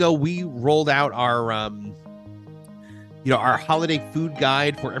 weeks ago, we rolled out our holiday food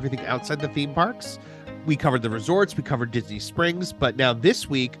guide for everything outside the theme parks. We covered the resorts, we covered Disney Springs, but now this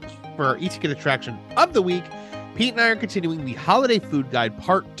week, for our e-ticket attraction of the week, Pete and I are continuing the holiday food guide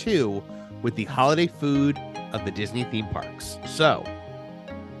part 2 with the holiday food of the Disney theme parks. So,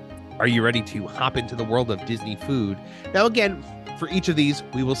 are you ready to hop into the world of Disney food? Now, again, for each of these,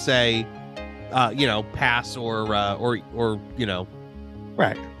 we will say, pass or right.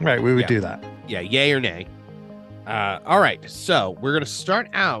 We would do that. Yeah. Yay or nay. All right. So we're going to start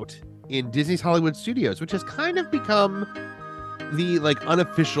out in Disney's Hollywood Studios, which has kind of become the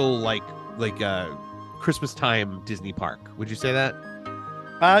unofficial, Christmas time Disney park. Would you say that?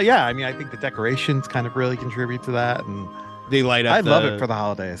 Yeah. I mean, I think the decorations kind of really contribute to that. And They light up. I love it for the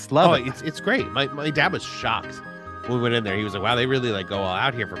holidays. Love it. It's great. My dad was shocked when we went in there. He was like, "Wow, they really like go all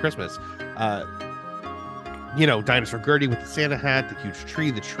out here for Christmas." Dinosaur Gertie with the Santa hat, the huge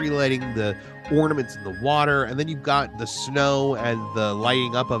tree, the tree lighting, the ornaments in the water, and then you've got the snow and the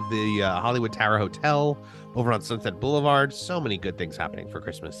lighting up of the Hollywood Tower Hotel over on Sunset Boulevard. So many good things happening for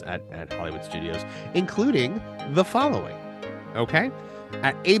Christmas at Hollywood Studios, including the following. Okay,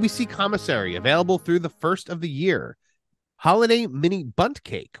 at ABC Commissary, available through the first of the year. Holiday Mini Bundt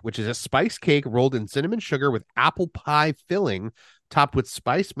Cake, which is a spice cake rolled in cinnamon sugar with apple pie filling, topped with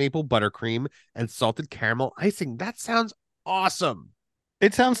spiced maple buttercream and salted caramel icing. That sounds awesome.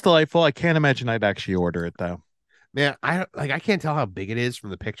 It sounds delightful. I can't imagine I'd actually order it though. Man, I can't tell how big it is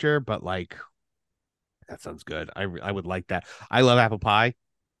from the picture, but like that sounds good. I would like that. I love apple pie.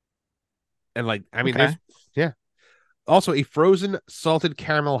 And Okay. yeah. Also a frozen salted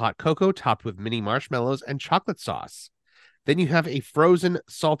caramel hot cocoa topped with mini marshmallows and chocolate sauce. Then you have a frozen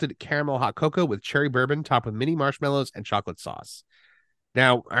salted caramel hot cocoa with cherry bourbon topped with mini marshmallows and chocolate sauce.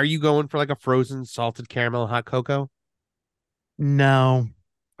 Now, are you going for like a frozen salted caramel hot cocoa? No.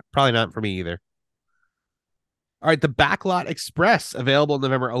 Probably not for me either. All right, the Backlot Express, available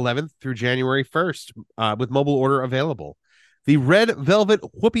November 11th through January 1st, with mobile order available. The Red Velvet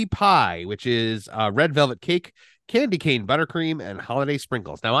Whoopie Pie, which is red velvet cake, candy cane buttercream, and holiday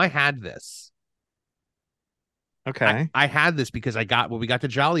sprinkles. Now, I had this. Okay. I had this because when we got to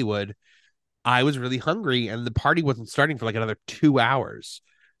Jollywood, I was really hungry and the party wasn't starting for like another 2 hours.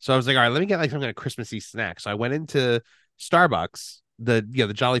 So I was like, all right, let me get like some kind of Christmassy snack. So I went into Starbucks, the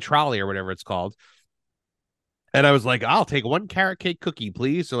Jolly Trolley or whatever it's called. And I was like, I'll take one carrot cake cookie,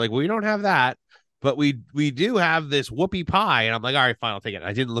 please. So like, we don't have that, but we do have this whoopie pie. And I'm like, all right, fine, I'll take it.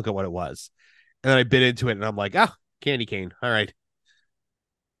 I didn't look at what it was. And then I bit into it and I'm like, candy cane. All right.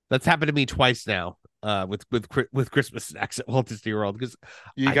 That's happened to me twice now. With Christmas snacks at Walt Disney World, because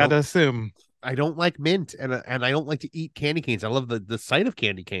You gotta assume. I don't like mint and I don't like to eat candy canes. I love the sight of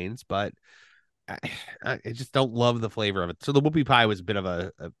candy canes, but I just don't love the flavor of it. So the whoopie pie was a bit of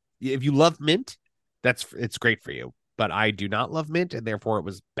a if you love mint, it's great for you. But I do not love mint, and therefore it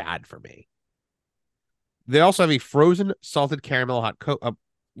was bad for me. They also have a frozen salted caramel hot cocoa.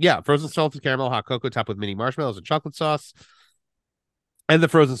 Frozen salted caramel hot cocoa topped with mini marshmallows and chocolate sauce. And the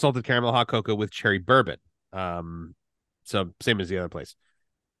frozen salted caramel hot cocoa with cherry bourbon. So same as the other place.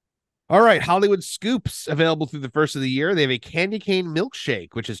 All right, Hollywood Scoops, available through the first of the year. They have a candy cane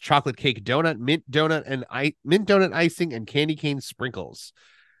milkshake, which is chocolate cake donut, mint donut icing, and candy cane sprinkles.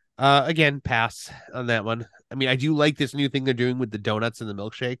 Again, pass on that one. I mean, I do like this new thing they're doing with the donuts and the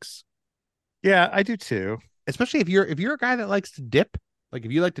milkshakes. Yeah, I do too. Especially if you're a guy that likes to dip, like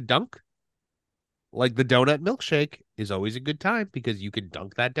if you like to dunk. Like the donut milkshake is always a good time because you can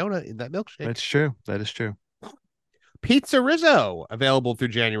dunk that donut in that milkshake. That's true. That is true. Pizza Rizzo, available through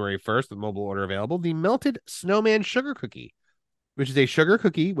January 1st, with mobile order available. The Melted Snowman Sugar Cookie, which is a sugar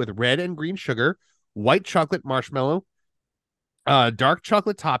cookie with red and green sugar, white chocolate marshmallow, dark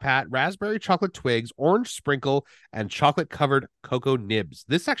chocolate top hat, raspberry chocolate twigs, orange sprinkle, and chocolate covered cocoa nibs.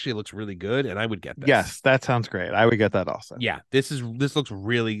 This actually looks really good, and I would get this. Yes, that sounds great. I would get that also. Yeah, this looks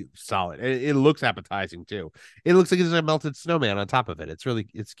really solid. It looks appetizing too. It looks like there's a melted snowman on top of it.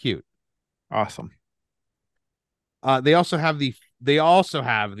 It's cute. Awesome. They also have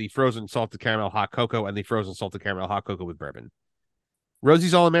the frozen salted caramel hot cocoa and the frozen salted caramel hot cocoa with bourbon.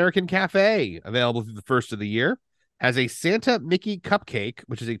 Rosie's All American Cafe, available through the first of the year, has a Santa Mickey cupcake,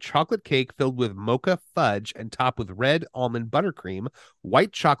 which is a chocolate cake filled with mocha fudge and topped with red almond buttercream,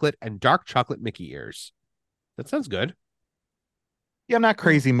 white chocolate, and dark chocolate Mickey ears. That sounds good. Yeah, I'm not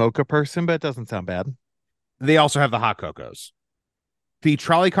crazy mocha person, but it doesn't sound bad. They also have the hot cocos. The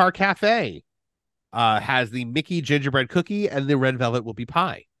Trolley Car Cafe has the Mickey gingerbread cookie and the red velvet whoopie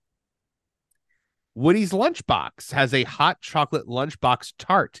pie. Woody's Lunchbox has a hot chocolate lunchbox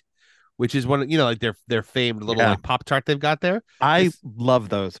tart, which is one of, like their famed little like Pop Tart they've got there. I love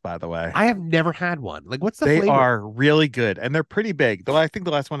those, by the way. I have never had one. Like, what's the They flavor? are really good, and they're pretty big. Though I think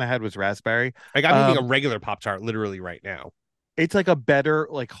the last one I had was raspberry. Like, I'm eating a regular Pop Tart literally right now. It's like a better,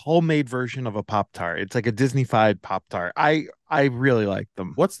 like homemade version of a Pop Tart. It's like a Disney-fied Pop Tart. I really like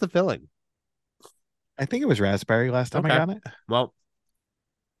them. What's the filling? I think it was raspberry last time I got it. Well,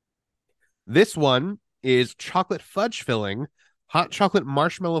 this one is chocolate fudge filling, hot chocolate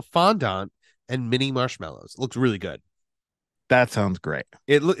marshmallow fondant, and mini marshmallows. Looks really good. That sounds great.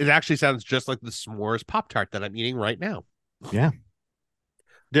 It actually sounds just like the s'mores Pop-Tart that I'm eating right now. Yeah.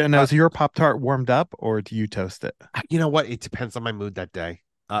 Now, is your Pop-Tart warmed up or do you toast it? You know what? It depends on my mood that day.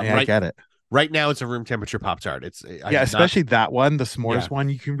 I get it. Right now, it's a room temperature Pop-Tart. Especially that one, the s'mores one.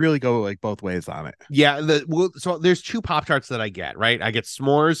 You can really go like both ways on it. Yeah, so there's 2 Pop-Tarts that I get, right? I get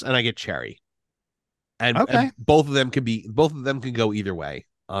s'mores and I get cherry. And both of them can go either way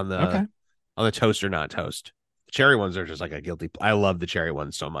on the toast or not toast. Cherry ones are just like a guilty. I love the cherry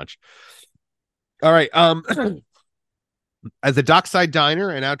ones so much. All right. As the Dockside Diner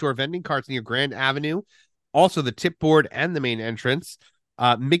and outdoor vending carts near Grand Avenue, also the tip board and the main entrance,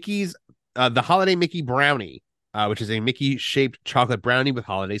 Mickey's the Holiday Mickey Brownie, which is a Mickey-shaped chocolate brownie with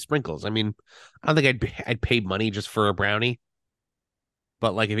holiday sprinkles. I mean, I don't think I'd pay money just for a brownie,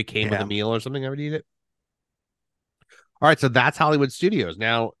 but like if it came with a meal or something, I would eat it. All right, so that's Hollywood Studios.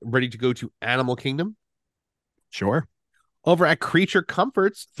 Now ready to go to Animal Kingdom? Sure. Over at Creature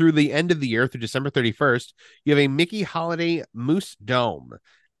Comforts through the end of the year, through December 31st, you have a Mickey Holiday Mousse Dome,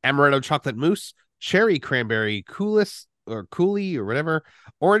 Amaretto Chocolate Mousse, Cherry Cranberry Coulis or whatever,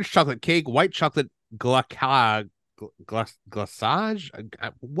 Orange Chocolate Cake, White Chocolate Glaçage.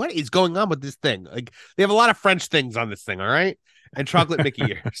 What is going on with this thing? Like, they have a lot of French things on this thing, all right? And chocolate Mickey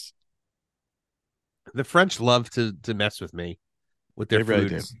ears. The French love to mess with me with their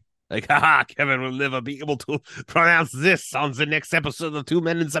foods. Really, like, haha, Kevin will never be able to pronounce this on the next episode of Two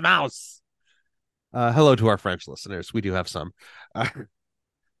Men and a Mouse. Hello to our French listeners. We do have some.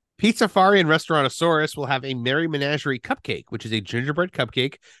 Pizzafari and Restaurantosaurus will have a Merry Menagerie cupcake, which is a gingerbread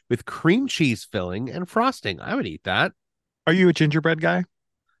cupcake with cream cheese filling and frosting. I would eat that. Are you a gingerbread guy?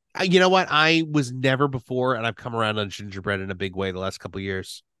 You know what? I was never before, and I've come around on gingerbread in a big way the last couple of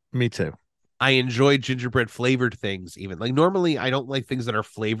years. Me too. I enjoy gingerbread flavored things even. Like normally I don't like things that are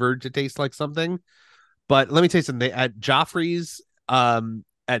flavored to taste like something. But let me tell you something. At Joffrey's at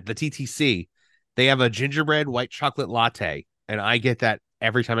the TTC, they have a gingerbread white chocolate latte. And I get that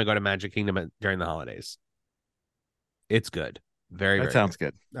every time I go to Magic Kingdom during the holidays. It's good. That sounds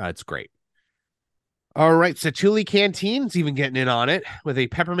good. It's great. All right, Satuli Canteen's even getting in on it with a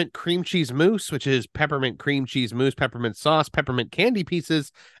peppermint cream cheese mousse, which is peppermint cream cheese mousse, peppermint sauce, peppermint candy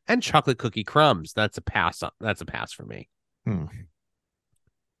pieces, and chocolate cookie crumbs. That's a pass. That's a pass for me.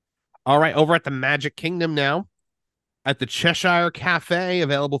 All right, over at the Magic Kingdom now, at the Cheshire Cafe,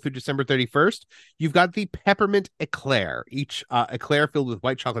 available through December 31st, you've got the peppermint eclair. Each eclair filled with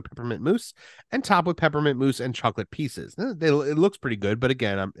white chocolate peppermint mousse and topped with peppermint mousse and chocolate pieces. It looks pretty good, but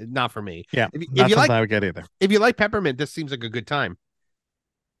again, not for me. Yeah, if you like, I would get either. If you like peppermint, this seems like a good time.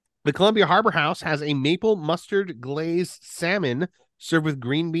 The Columbia Harbor House has a maple mustard glazed salmon served with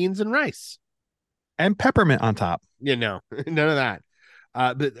green beans and rice. And peppermint on top. Yeah, no, none of that.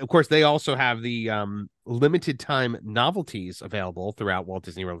 But of course, they also have the limited time novelties available throughout Walt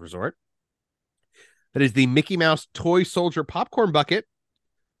Disney World Resort. That is the Mickey Mouse Toy Soldier Popcorn Bucket,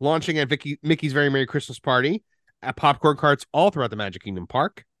 launching at Mickey's Very Merry Christmas Party, at popcorn carts all throughout the Magic Kingdom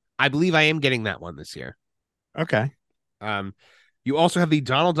Park. I believe I am getting that one this year. Okay. You also have the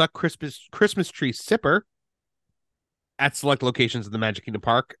Donald Duck Christmas Tree Sipper at select locations of the Magic Kingdom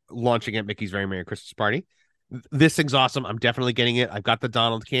Park, launching at Mickey's Very Merry Christmas Party. This thing's awesome. I'm definitely getting it. I've got the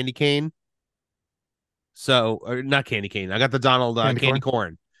Donald candy cane. Or not candy cane. I got the Donald candy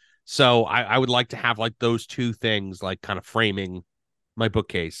corn. So I would like to have like those two things, like kind of framing my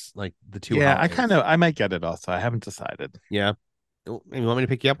bookcase, like the two. Yeah, holidays. I might get it also. I haven't decided. Yeah. You want me to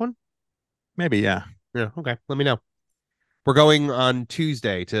pick you up one? Maybe, yeah. Yeah. Okay. Let me know. We're going on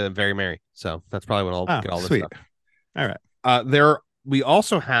Tuesday to Very Merry. So that's probably when I'll get all this stuff. All right. We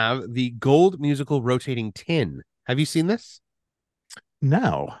also have the gold musical rotating tin. Have you seen this?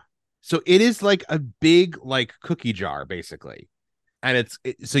 No. So it is like a big like cookie jar, basically. And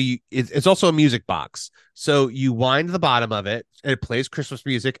it's also a music box. So you wind the bottom of it and it plays Christmas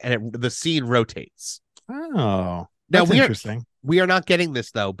music and the scene rotates. Oh, that's interesting. We are not getting this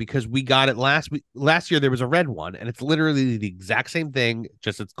though, because we got it last year. There was a red one and it's literally the exact same thing,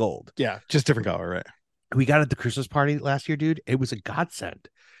 just it's gold. Yeah, just different color, right? We got it at the Christmas party last year, dude. It was a godsend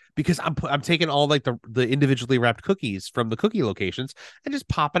because I'm taking all like the individually wrapped cookies from the cookie locations and just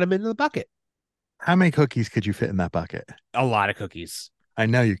popping them into the bucket. How many cookies could you fit in that bucket? A lot of cookies. I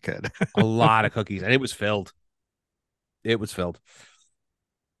know you could. A lot of cookies, and it was filled. It was filled.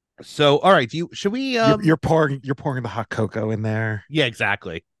 So, all right, should we? You're pouring the hot cocoa in there. Yeah,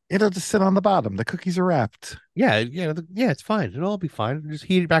 exactly. It'll just sit on the bottom. The cookies are wrapped. Yeah, it's fine. It'll all be fine. Just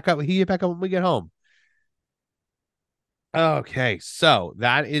heat it back up. Heat it back up when we get home. Okay, so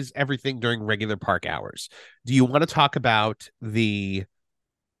that is everything during regular park hours. Do you want to talk about the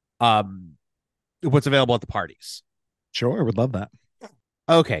what's available at the parties? Sure, I would love that.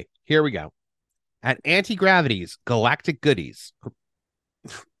 Okay, here we go. At Anti-Gravity's Galactic Goodies,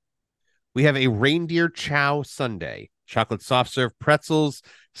 we have a reindeer chow sundae, chocolate soft serve pretzels,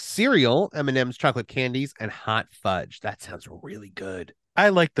 cereal, M&M's chocolate candies, and hot fudge. That sounds really good. I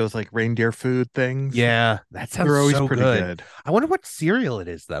like those like reindeer food things. Yeah, that sounds They're always so pretty good. good. I wonder what cereal it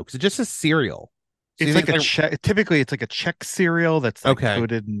is, though, because it just says cereal. So you It's think like a check. Typically, it's like a Czech cereal that's like Okay.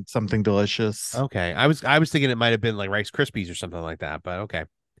 coated in something delicious. Okay, I was thinking it might have been like Rice Krispies or something like that, but okay.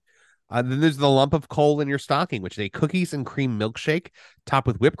 Then there's the lump of coal in your stocking, which is a cookies and cream milkshake topped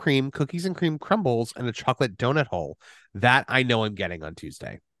with whipped cream, cookies and cream crumbles, and a chocolate donut hole. That I know I'm getting on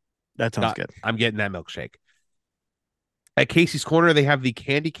Tuesday. That sounds good. I'm getting that milkshake. At Casey's Corner, they have the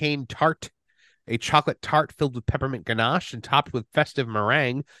candy cane tart, a chocolate tart filled with peppermint ganache and topped with festive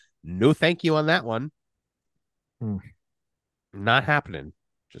meringue. No thank you on that one. Not happening.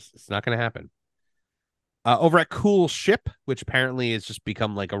 It's not going to happen. Over at Cool Ship, which apparently has just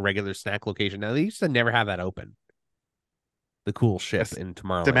become like a regular snack location. Now, they used to never have that open. The Cool Ship in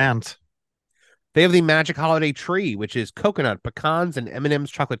Tomorrowland. Demand. They have the Magic Holiday Tree, which is coconut, pecans, and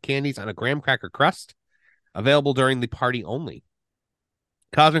M&M's chocolate candies on a graham cracker crust. Available during the party only.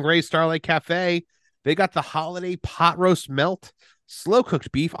 Cosmic Rays Starlight Cafe. They got the holiday pot roast melt, slow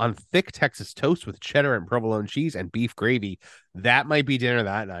cooked beef on thick Texas toast with cheddar and provolone cheese and beef gravy. That might be dinner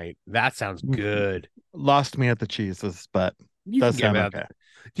that night. That sounds good. Lost me at the cheeses, but You does can get sound without, okay.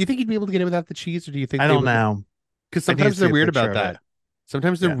 Do you think you'd be able to get it without the cheese, or do you think I don't know? Because I need to sometimes see they're a weird picture about of that. it.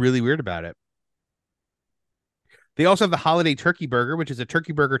 Sometimes they're Yeah. really weird about it. They also have the holiday turkey burger, which is a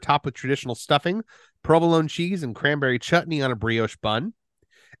turkey burger topped with traditional stuffing, provolone cheese, and cranberry chutney on a brioche bun.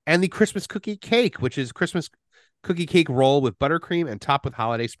 And the Christmas cookie cake, which is Christmas cookie cake roll with buttercream and topped with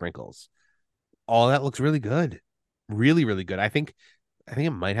holiday sprinkles. All that looks really good. Really, really good. I think it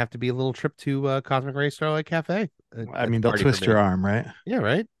might have to be a little trip to Cosmic Ray Starlight Cafe. I mean, they'll twist your arm, right? Yeah,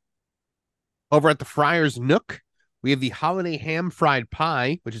 right. Over at the Friar's Nook, we have the holiday ham fried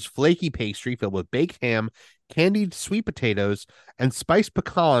pie, which is flaky pastry filled with baked ham, candied sweet potatoes, and spiced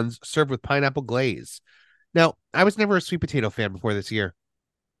pecans served with pineapple glaze. Now, I was never a sweet potato fan before this year.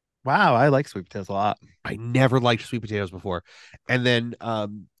 Wow, I like sweet potatoes a lot. I never liked sweet potatoes before. And then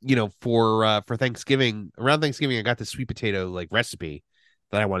for Thanksgiving, around Thanksgiving, I got the sweet potato like recipe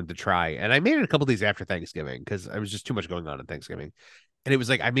that I wanted to try. And I made it a couple days after Thanksgiving because I was just too much going on at Thanksgiving. And it was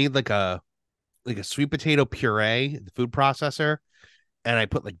like I made like a sweet potato puree in the food processor, and I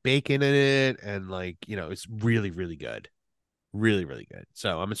put like bacon in it, and like, it's really, really good. Really, really good.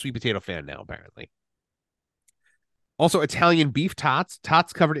 So I'm a sweet potato fan now, apparently. Also, Italian beef tots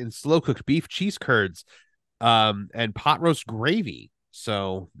covered in slow cooked beef, cheese curds, and pot roast gravy.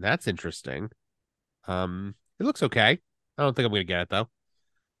 So that's interesting. It looks okay. I don't think I'm gonna get it though.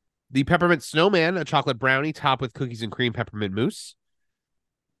 The peppermint snowman, a chocolate brownie topped with cookies and cream peppermint mousse.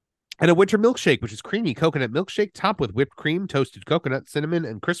 And a winter milkshake, which is creamy coconut milkshake topped with whipped cream, toasted coconut, cinnamon,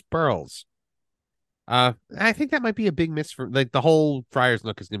 and crisp pearls. I think that might be a big miss for like the whole Friar's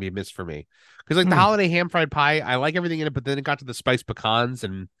Nook is gonna be a miss for me. Because like the holiday ham fried pie, I like everything in it, but then it got to the spiced pecans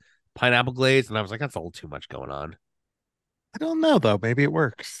and pineapple glaze, and I was like, that's a little too much going on. I don't know though. Maybe it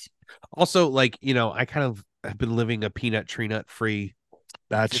works. Also, like, I kind of have been living a peanut tree nut free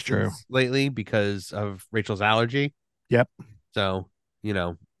That's true. lately because of Rachel's allergy. Yep. So,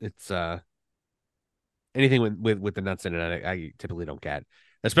 it's anything with the nuts in it, I typically don't get.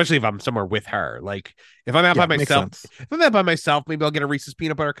 Especially if I'm somewhere with her. Like if I'm out by myself, maybe I'll get a Reese's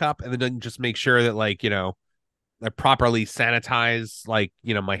peanut butter cup and then just make sure that I properly sanitize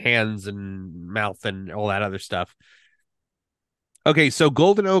my hands and mouth and all that other stuff. Okay, so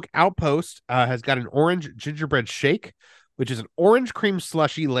Golden Oak Outpost has got an orange gingerbread shake, which is an orange cream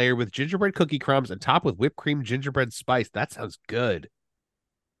slushy layered with gingerbread cookie crumbs and topped with whipped cream gingerbread spice. That sounds good.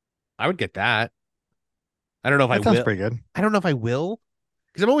 I would get that. I don't know if I will. That sounds pretty good. I don't know if I will.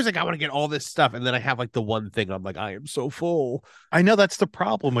 Because I'm always like, I want to get all this stuff. And then I have like the one thing. I'm like, I am so full. I know that's the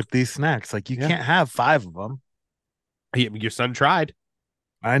problem with these snacks. Like you can't have 5 of them. Your son tried.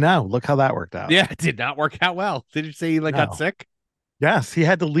 I know. Look how that worked out. Yeah, it did not work out well. Did you say he got sick? Yes, he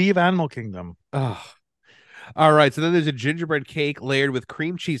had to leave Animal Kingdom. Oh. All right. So then there's a gingerbread cake layered with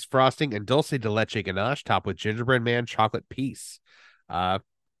cream cheese frosting and dulce de leche ganache topped with gingerbread man chocolate piece.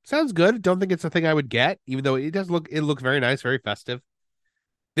 Sounds good. Don't think it's a thing I would get, even though it looks very nice, very festive.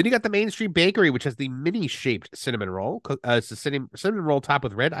 Then you got the Main Street Bakery, which has the mini-shaped cinnamon roll. It's a cinnamon roll topped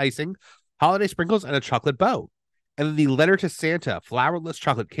with red icing, holiday sprinkles, and a chocolate bow. And then the Letter to Santa, flourless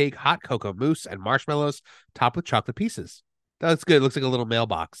chocolate cake, hot cocoa mousse, and marshmallows topped with chocolate pieces. That's good. It looks like a little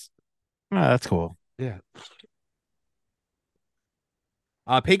mailbox. Oh, that's cool. Yeah.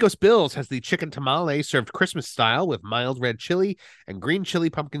 Pecos Bill's has the chicken tamale served Christmas style with mild red chili and green chili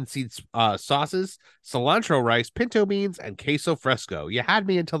pumpkin seed sauces, cilantro rice, pinto beans, and queso fresco. You had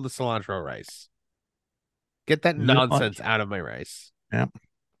me until the cilantro rice. Get that You don't nonsense out of my rice. Yeah.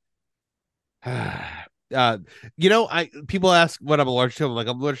 People ask what I'm allergic to. I'm like,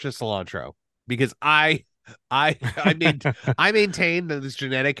 I'm allergic to cilantro because I maintain that this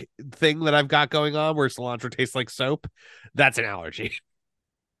genetic thing that I've got going on where cilantro tastes like soap, that's an allergy.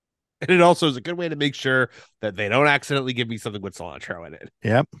 And it also is a good way to make sure that they don't accidentally give me something with cilantro in it.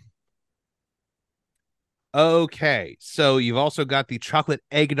 Yep. Okay, so you've also got the chocolate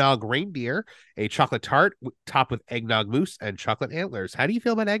eggnog reindeer, a chocolate tart topped with eggnog mousse and chocolate antlers. How do you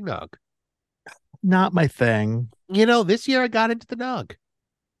feel about eggnog? Not my thing. This year I got into the nog.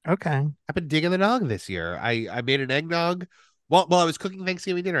 Okay. I've been digging the nog this year. I made an eggnog. While I was cooking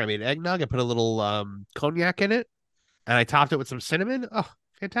Thanksgiving dinner, I made eggnog. I put a little cognac in it, and I topped it with some cinnamon. Oh,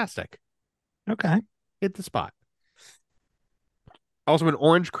 fantastic. Okay. Hit the spot. Also, an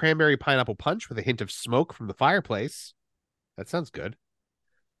orange cranberry pineapple punch with a hint of smoke from the fireplace. That sounds good.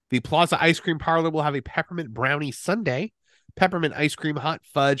 The Plaza Ice Cream Parlor will have a peppermint brownie sundae. Peppermint ice cream, hot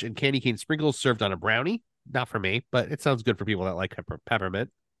fudge, and candy cane sprinkles served on a brownie. Not for me, but it sounds good for people that like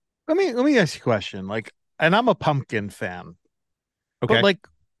peppermint. Let me ask you a question. Like, and I'm a pumpkin fan, Okay. but like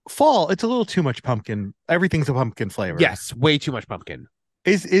fall, it's a little too much pumpkin. Everything's a pumpkin flavor. Yes, way too much pumpkin.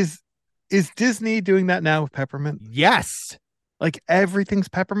 Is Disney doing that now with peppermint? Yes. Like everything's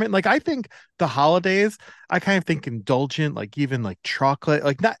peppermint. Like I think the holidays, I kind of think indulgent, like even like chocolate.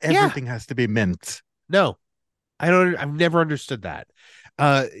 Like not everything has to be mint. No, I've never understood that.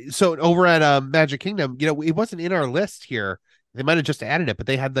 So over at Magic Kingdom, it wasn't in our list here. They might have just added it, but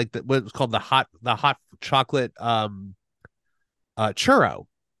they had like what was called the hot chocolate churro.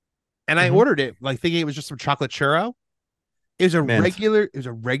 And I ordered it like thinking it was just some chocolate churro. It was a regular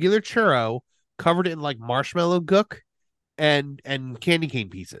churro covered in like marshmallow gook and candy cane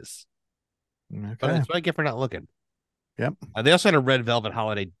pieces. Okay. But that's what I get for not looking. Yep. They also had a red velvet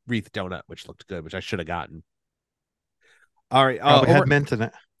holiday wreath donut, which looked good, which I should have gotten. All right. Had mint in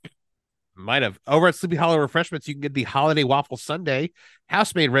it. Might have. Over at Sleepy Hollow Refreshments, you can get the holiday waffle sundae,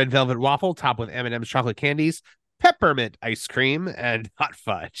 house-made red velvet waffle topped with M&M's chocolate candies, peppermint ice cream, and hot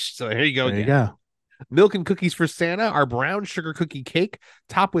fudge. So here you go. There you go. Milk and Cookies for Santa, our brown sugar cookie cake,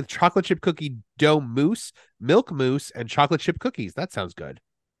 topped with chocolate chip cookie dough mousse, milk mousse, and chocolate chip cookies. That sounds good.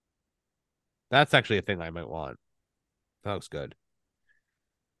 That's actually a thing I might want. That looks good.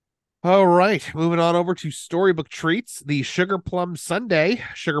 All right, moving on over to Storybook Treats, the Sugar Plum Sundae,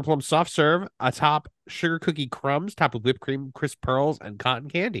 Sugar Plum Soft Serve, atop sugar cookie crumbs, topped with whipped cream, crisp pearls, and cotton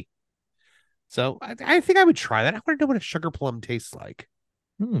candy. So I think I would try that. I want to know what a sugar plum tastes like.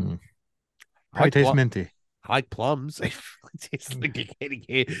 Probably tastes minty. I like plums. It tastes like a candy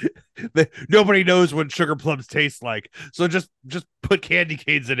cane. Nobody knows what sugar plums taste like, so just put candy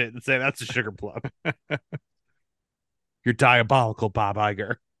canes in it and say that's a sugar plum. You're diabolical, Bob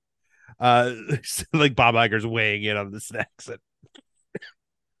Iger. Like Bob Iger's weighing in on the snacks.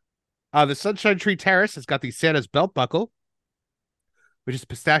 The Sunshine Tree Terrace has got the Santa's belt buckle, which is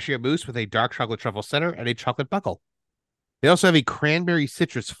pistachio mousse with a dark chocolate truffle center and a chocolate buckle. They also have a cranberry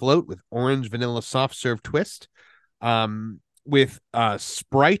citrus float with orange vanilla soft serve twist, with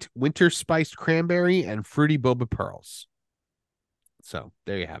Sprite winter spiced cranberry and fruity boba pearls. So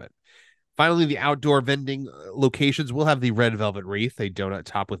there you have it. Finally, the outdoor vending locations will have the red velvet wreath, a donut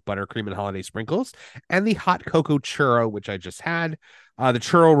top with buttercream and holiday sprinkles, and the hot cocoa churro, which I just had. The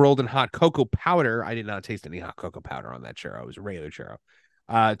churro rolled in hot cocoa powder. I did not taste any hot cocoa powder on that churro. It was a regular churro.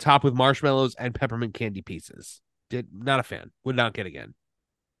 Topped with marshmallows and peppermint candy pieces. Not a fan. Would not get again.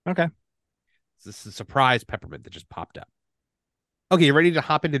 Okay. This is a surprise peppermint that just popped up. Okay, you ready to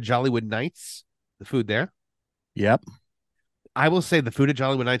hop into Jollywood Nights? The food there? Yep. I will say the food at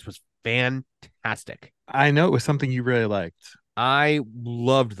Jollywood Nights was fantastic. I know it was something you really liked. I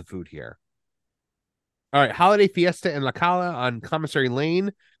loved the food here. All right, Holiday Fiesta in La Cala on Commissary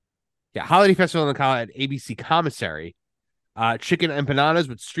Lane. Yeah, Holiday Festival in La Cala at ABC Commissary. Chicken empanadas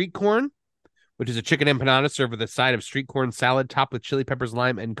with street corn, which is a chicken empanada served with a side of street corn salad topped with chili peppers,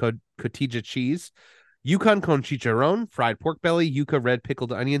 lime, and cotija cheese. Yukon con chicharron, fried pork belly, yuca red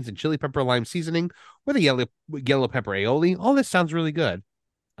pickled onions, and chili pepper lime seasoning with a yellow pepper aioli. All this sounds really good.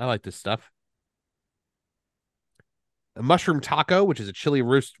 I like this stuff. A mushroom taco, which is a chili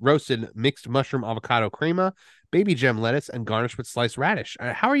roasted mixed mushroom avocado crema, baby gem lettuce, and garnished with sliced radish.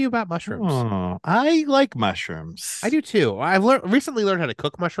 How are you about mushrooms? Oh, I like mushrooms. I do too. I've recently learned how to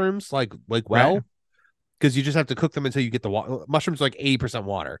cook mushrooms well, because you just have to cook them until you get the water. Mushrooms are like 80%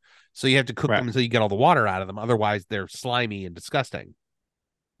 water, so you have to cook them until you get all the water out of them. Otherwise, they're slimy and disgusting.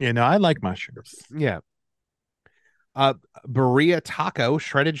 Yeah, no, I like mushrooms. Yeah. Birria taco,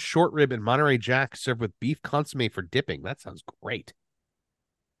 shredded short rib and Monterey Jack served with beef consomme for dipping. That sounds great.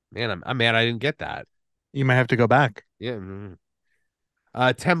 Man, I'm mad I didn't get that. You might have to go back. Yeah.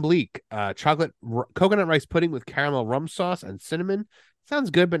 Temblique, coconut rice pudding with caramel rum sauce and cinnamon. Sounds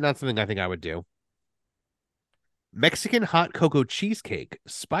good, but not something I think I would do. Mexican hot cocoa cheesecake,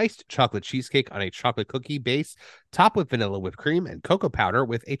 spiced chocolate cheesecake on a chocolate cookie base, topped with vanilla whipped cream and cocoa powder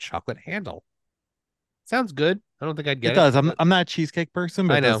with a chocolate handle. Sounds good. I don't think I'd get It it. does. I'm not a cheesecake person,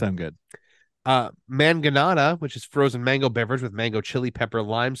 but I it does know. sound good. Manganata, which is frozen mango beverage with mango chili pepper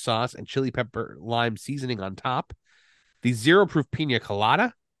lime sauce and chili pepper lime seasoning on top. The zero proof pina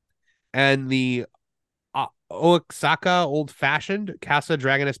colada, and the Oaxaca Old Fashioned, Casa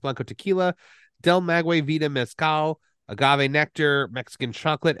Dragones Blanco Tequila, Del Maguey Vida Mezcal, agave nectar, Mexican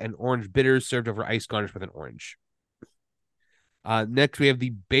chocolate, and orange bitters served over ice garnished with an orange. Next, we have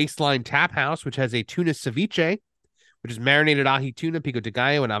the Baseline Tap House, which has a tuna ceviche, which is marinated ahi tuna, pico de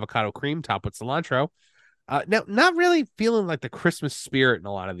gallo, and avocado cream, topped with cilantro. Now, not really feeling like the Christmas spirit in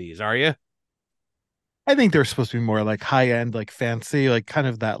a lot of these, are you? I think they're supposed to be more like high end, like fancy, like kind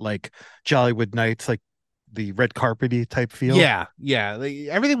of that like Jollywood Nights, like the red carpety type feel. Yeah. Like,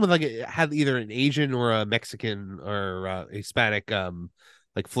 everything with like it had either an Asian or a Mexican or Hispanic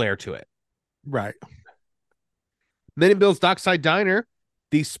like flair to it. Right. Men and Bill's Dockside Diner,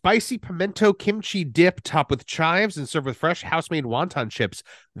 the spicy pimento kimchi dip topped with chives and served with fresh house-made wonton chips.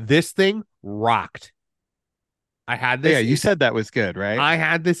 This thing rocked. I had this. Yeah, you said that was good, right? I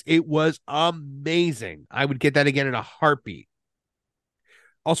had this. It was amazing. I would get that again in a heartbeat.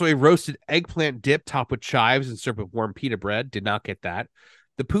 Also, a roasted eggplant dip topped with chives and served with warm pita bread. Did not get that.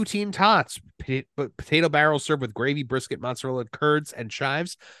 The poutine tots, potato barrels served with gravy, brisket, mozzarella, curds, and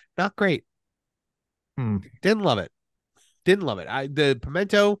chives. Not great. Didn't love it. The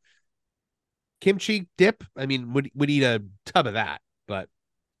pimento kimchi dip, I mean, would eat a tub of that. But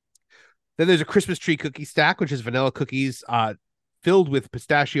then there's a Christmas tree cookie stack, which is vanilla cookies filled with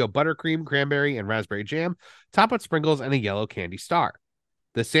pistachio buttercream, cranberry, and raspberry jam, topped with sprinkles and a yellow candy star.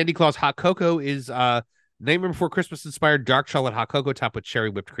 The Sandy Claus hot cocoa is Nightmare Before Christmas inspired dark chocolate hot cocoa topped with cherry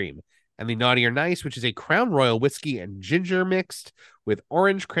whipped cream. And the Naughty or Nice, which is a Crown Royal whiskey and ginger mixed with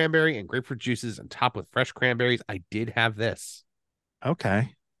orange, cranberry, and grapefruit juices and topped with fresh cranberries. I did have this.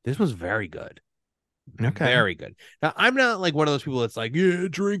 Okay. This was very good. Okay. Very good. Now, I'm not like one of those people that's like, yeah,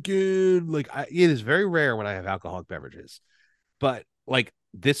 drinking. Like, it is very rare when I have alcoholic beverages. But like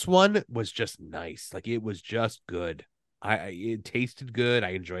this one was just nice. Like, it was just good. It tasted good.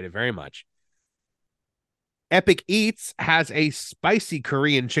 I enjoyed it very much. Epic Eats has a spicy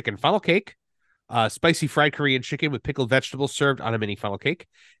Korean chicken funnel cake, spicy fried Korean chicken with pickled vegetables served on a mini funnel cake,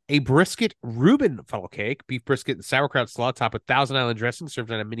 a brisket Reuben funnel cake, beef brisket and sauerkraut slaw topped with Thousand Island dressing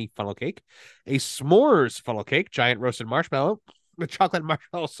served on a mini funnel cake, a s'mores funnel cake, giant roasted marshmallow with chocolate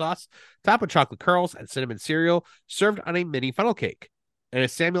marshmallow sauce topped with chocolate curls and cinnamon cereal served on a mini funnel cake, and a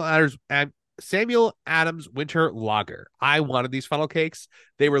Samuel Adams Winter Lager. I wanted these funnel cakes.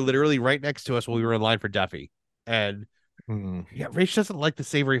 They were literally right next to us while we were in line for Duffy. And yeah, Rach doesn't like the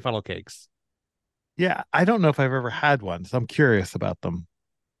savory funnel cakes. Yeah, I don't know if I've ever had one, so I'm curious about them.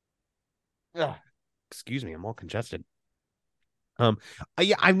 Ugh. Excuse me, I'm all congested.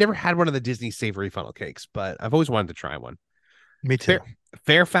 Yeah, I've never had one of the Disney savory funnel cakes, but I've always wanted to try one. Me too.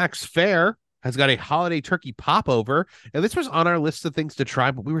 Fairfax Fair has got a holiday turkey popover, and this was on our list of things to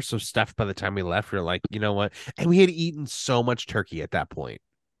try, but we were so stuffed by the time we left. We were like, you know what? And we had eaten so much turkey at that point.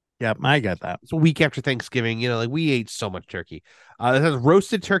 Yeah, I get that. It's a week after Thanksgiving, you know, like we ate so much turkey. It has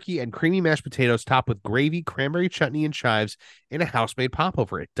roasted turkey and creamy mashed potatoes topped with gravy, cranberry chutney, and chives in a house-made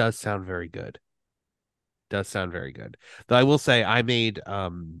popover. It does sound very good. Though I will say I made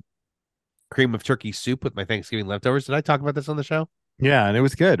cream of turkey soup with my Thanksgiving leftovers. Did I talk about this on the show? Yeah, and it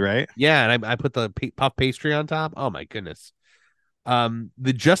was good, right? Yeah, and I put the puff pastry on top. Oh my goodness.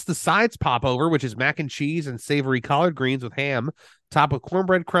 The Just the Sides popover, which is mac and cheese and savory collard greens with ham, topped with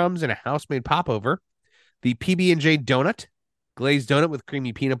cornbread crumbs and a house-made popover. The PB&J donut, glazed donut with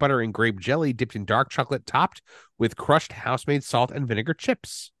creamy peanut butter and grape jelly dipped in dark chocolate, topped with crushed house-made salt and vinegar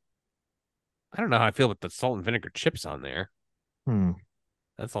chips. I don't know how I feel about the salt and vinegar chips on there.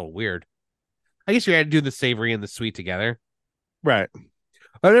 That's all weird. I guess you had to do the savory and the sweet together. Right.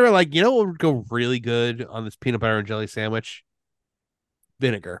 I never like, you know what would go really good on this peanut butter and jelly sandwich?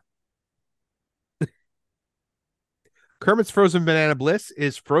 Vinegar. Kermit's Frozen Banana Bliss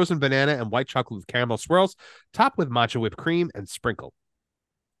is frozen banana and white chocolate with caramel swirls, topped with matcha whipped cream and sprinkle.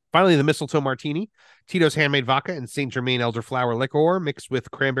 Finally, the Mistletoe Martini, Tito's handmade vodka and St. Germain elderflower liqueur mixed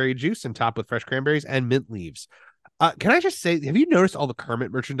with cranberry juice and topped with fresh cranberries and mint leaves. Can I just say, have you noticed all the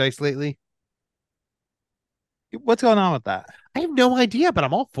Kermit merchandise lately? What's going on with that? I have no idea, but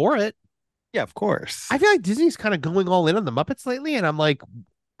I'm all for it. Yeah, of course. I feel like Disney's kind of going all in on the Muppets lately, and I'm like,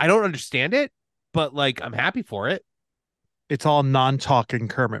 I don't understand it. but like I'm happy for it. It's all non-talking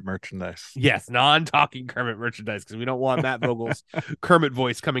Kermit merchandise. Yes, non-talking Kermit merchandise because we don't want Matt Vogel's Kermit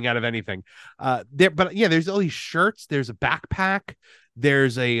voice coming out of anything. But yeah, there's all these shirts. There's a backpack.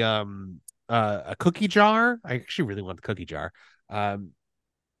 There's a cookie jar. I actually really want the cookie jar.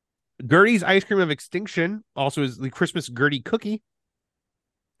 Gertie's Ice Cream of Extinction also is the Christmas Gertie cookie,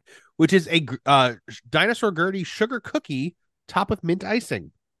 which is a dinosaur Gertie sugar cookie topped with mint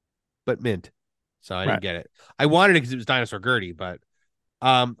icing, but mint. So I didn't get it. I wanted it because it was dinosaur Gertie, but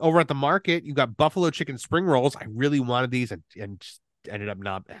over at the market, you got buffalo chicken spring rolls. I really wanted these and just ended up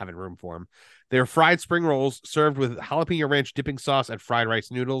not having room for them. They're fried spring rolls served with jalapeno ranch dipping sauce and fried rice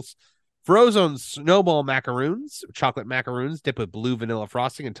noodles. Frozone snowball macaroons, chocolate macaroons dipped with blue vanilla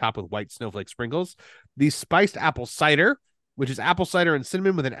frosting and topped with white snowflake sprinkles. The spiced apple cider, which is apple cider and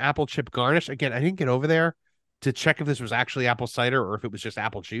cinnamon with an apple chip garnish. Again, I didn't get over there to check if this was actually apple cider or if it was just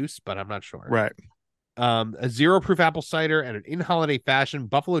apple juice, but I'm not sure. Right. A zero-proof apple cider and an in-holiday fashion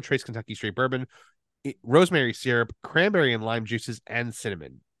Buffalo Trace Kentucky Straight Bourbon, rosemary syrup, cranberry and lime juices, and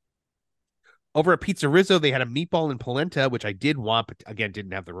cinnamon. Over at Pizza Rizzo, they had a meatball and polenta, which I did want, but again,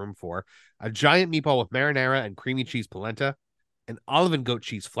 didn't have the room for. A giant meatball with marinara and creamy cheese polenta, an olive and goat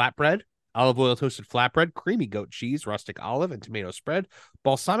cheese flatbread, olive oil toasted flatbread, creamy goat cheese, rustic olive and tomato spread,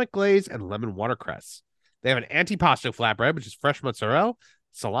 balsamic glaze, and lemon watercress. They have an antipasto flatbread, which is fresh mozzarella,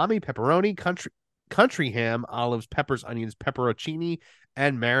 salami, pepperoni, country ham, olives, peppers, onions, pepperoncini,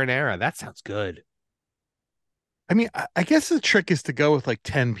 and marinara. That sounds good. I mean, I guess the trick is to go with like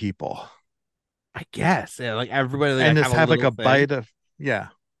 10 people. I guess. Yeah, like everybody. Like, and just have like a bite of, yeah.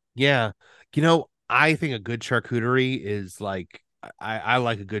 Yeah. You know, I think a good charcuterie is like, I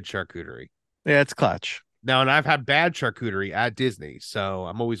like a good charcuterie. Yeah, it's clutch. Now, and I've had bad charcuterie at Disney, so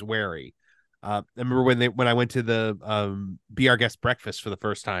I'm always wary. I remember when I went to the Be Our Guest breakfast for the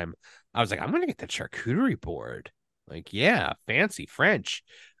first time, I was like, I'm gonna get the charcuterie board. Like, yeah, fancy French.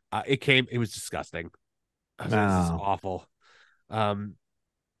 It was disgusting. I was like, this is awful.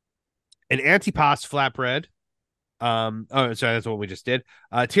 An antipasto flatbread. Sorry, that's what we just did.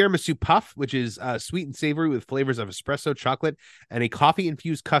 Tiramisu puff, which is sweet and savory with flavors of espresso, chocolate, and a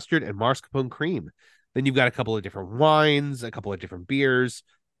coffee-infused custard and mascarpone cream. Then you've got a couple of different wines, a couple of different beers.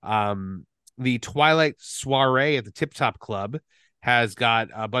 The Twilight Soiree at the Tip Top Club has got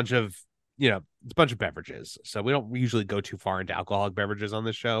a bunch of, it's a bunch of beverages. So we don't usually go too far into alcoholic beverages on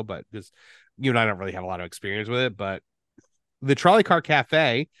this show, but because you and I don't really have a lot of experience with it. But the Trolley Car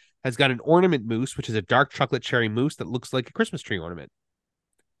Cafe has got an ornament mousse, which is a dark chocolate cherry mousse that looks like a Christmas tree ornament.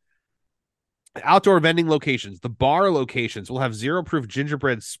 Outdoor vending locations. The bar locations will have zero-proof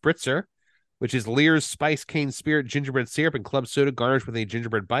gingerbread spritzer, which is Lear's Spice Cane Spirit gingerbread syrup and club soda garnished with a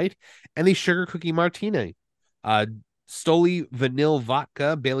gingerbread bite, and the sugar cookie martini. Stoli Vanille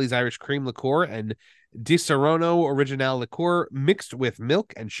Vodka, Bailey's Irish Cream Liqueur, and Di Serono Original Liqueur mixed with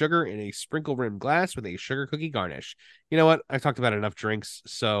milk and sugar in a sprinkle-rimmed glass with a sugar cookie garnish. You know what? I've talked about enough drinks,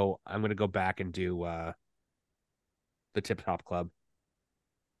 so I'm going to go back and do the Tip Top Club.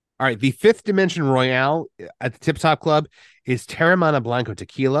 All right, the Fifth Dimension Royale at the Tip Top Club is Terramana Blanco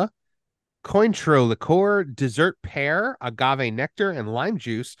Tequila, Cointreau Liqueur, Dessert Pear, Agave Nectar, and Lime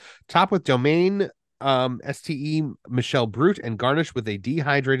Juice, topped with Domaine STE Michelle Brut, and garnished with a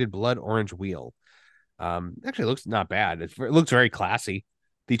dehydrated blood orange wheel. Actually, it looks not bad. It looks very classy.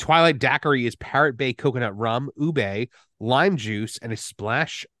 The Twilight Daiquiri is Parrot Bay coconut rum, ube, lime juice, and a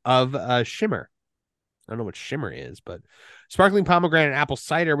splash of shimmer. I don't know what shimmer is, but sparkling pomegranate apple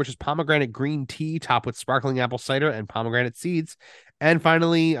cider, which is pomegranate green tea topped with sparkling apple cider and pomegranate seeds. And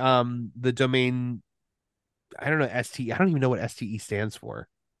finally, the Domain, I don't know, STE. I don't even know what STE stands for.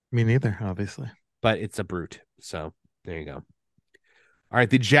 Me neither, obviously. But it's a brute. So there you go. All right,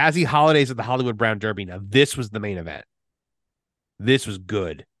 the Jazzy Holidays at the Hollywood Brown Derby. Now, this was the main event. This was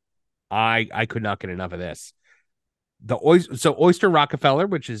good. I could not get enough of this. Oyster Rockefeller,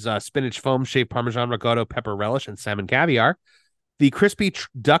 which is spinach foam, shaved Parmesan ricotta, pepper relish, and salmon caviar. The Crispy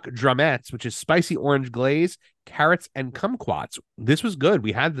Duck Drumettes, which is spicy orange glaze, carrots, and kumquats. This was good.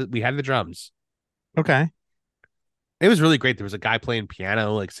 We had the drums. Okay. It was really great. There was a guy playing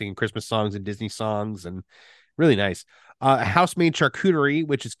piano, like singing Christmas songs and Disney songs, and really nice. House-made charcuterie,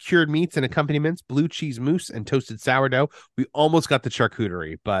 which is cured meats and accompaniments, blue cheese mousse, and toasted sourdough. We almost got the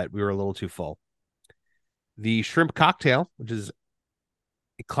charcuterie, but we were a little too full. The shrimp cocktail, which is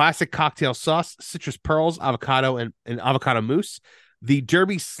a classic cocktail sauce, citrus pearls, avocado, and avocado mousse. The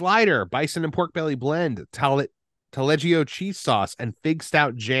Derby slider, bison and pork belly blend, taleggio cheese sauce, and fig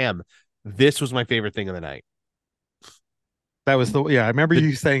stout jam. This was my favorite thing of the night. That was I remember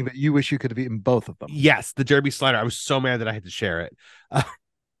you saying that you wish you could have eaten both of them. Yes, the Derby slider. I was so mad that I had to share it.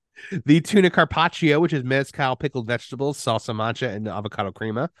 The tuna carpaccio, which is mezcal, pickled vegetables, salsa mancha, and avocado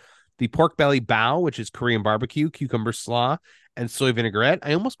crema. The pork belly bao, which is Korean barbecue, cucumber slaw, and soy vinaigrette.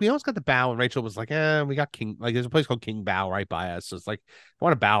 We almost got the bao, and Rachel was like, we got King. Like, there's a place called King Bao right by us. So it's like, if I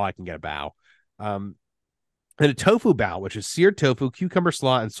want a bao, I can get a bao. And a tofu bao, which is seared tofu, cucumber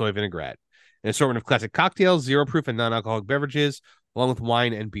slaw, and soy vinaigrette. An assortment of classic cocktails, zero proof and non-alcoholic beverages, along with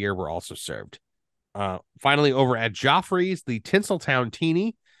wine and beer, were also served. Finally, over at Joffrey's, the Tinseltown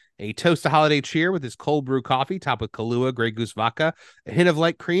Teeny, a toast to holiday cheer with his cold brew coffee, topped with Kahlua, Grey Goose vodka, a hint of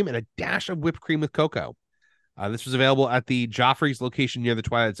light cream, and a dash of whipped cream with cocoa. This was available at the Joffrey's location near the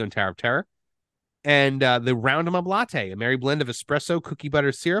Twilight Zone Tower of Terror. And the Round 'em Up Latte, a merry blend of espresso, cookie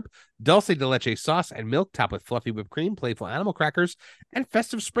butter syrup, dulce de leche sauce, and milk, topped with fluffy whipped cream, playful animal crackers, and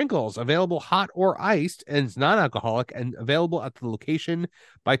festive sprinkles. Available hot or iced, and it's non-alcoholic, and available at the location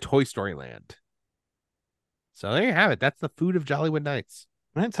by Toy Story Land. So there you have it. That's the food of Jollywood Nights.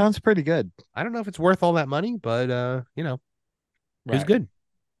 That sounds pretty good. I don't know if it's worth all that money, but it was Right. good.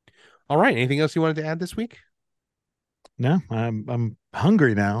 All right. Anything else you wanted to add this week? No, I'm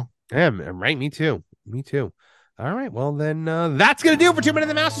hungry now. Yeah, right. Me too. All right. Well, then that's going to do it for 2 Minutes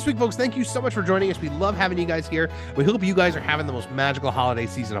in the Mouse this week, folks. Thank you so much for joining us. We love having you guys here. We hope you guys are having the most magical holiday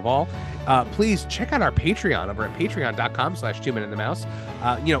season of all. Please check out our Patreon over at patreon.com/2 Minutes in the Mouse.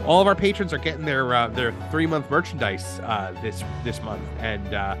 All of our patrons are getting their 3-month merchandise this month.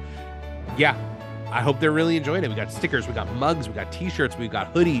 And I hope they're really enjoying it. We got stickers, we got mugs, we got t-shirts, we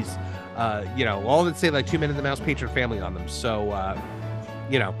got hoodies, all that say like 2 Minutes in the Mouse patron family on them. So,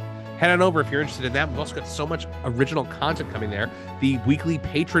 head on over if you're interested in that. We've also got so much original content coming there. The weekly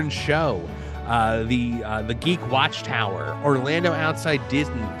patron show, the Geek Watchtower, Orlando Outside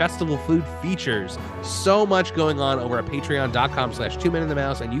Disney, festival food features. So much going on over at patreon.com/2 Minutes in the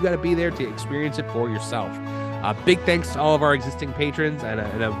Mouse, and you got to be there to experience it for yourself. Big thanks to all of our existing patrons, and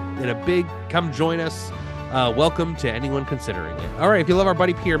a big come join us. Welcome to anyone considering it. All right, if you love our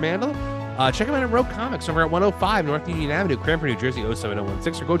buddy Pierre Mandel, check him out at Rogue Comics over at 105 North Union Avenue, Cranford, New Jersey,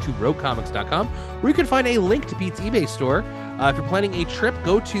 07016, or go to roguecomics.com, where you can find a link to Pete's eBay store. If you're planning a trip,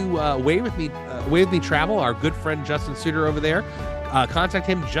 go to Way With Me Travel, our good friend Justin Suter over there. Contact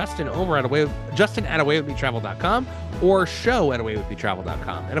him, Justin at waywithmetravel.com, or show at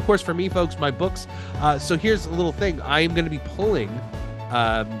waywithmetravel.com. And of course, for me, folks, my books. So here's a little thing. I am going to be pulling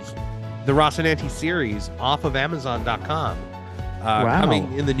the Rocinante series off of Amazon.com.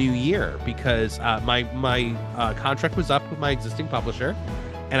 Coming in the new year, because my contract was up with my existing publisher,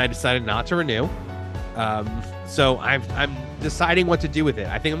 and I decided not to renew. So I'm deciding what to do with it.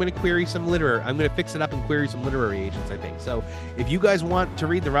 I think I'm going to query I'm going to fix it up and query some literary agents, I think. So if you guys want to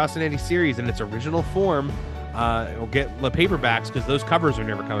read the Rocinante series in its original form, or get the paperbacks, because those covers are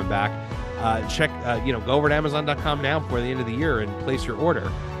never coming back, go over to Amazon.com now before the end of the year and place your order.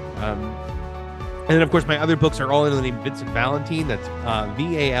 And then, of course, my other books are all under the name Vincent Valentine. That's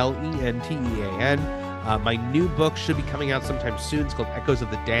Valentean. My new book should be coming out sometime soon. It's called Echoes of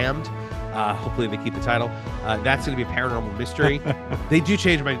the Damned. Hopefully they keep the title. That's going to be a paranormal mystery. They do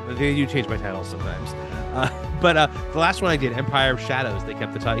change my titles sometimes. But the last one I did, Empire of Shadows, they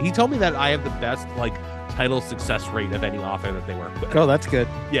kept the title. He told me that I have the best title success rate of any author that they work with. Oh, that's good.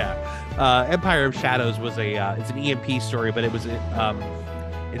 Yeah. Empire of Shadows was it's an EMP story, but it was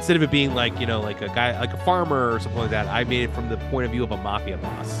instead of it being like a guy, like a farmer or something like that, I made it from the point of view of a mafia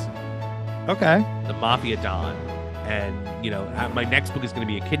boss. Okay. The Mafia Don. And, my next book is going to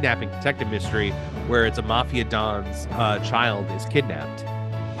be a kidnapping detective mystery where it's a Mafia Don's child is kidnapped.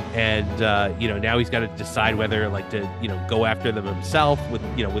 And, now he's got to decide whether to go after them himself with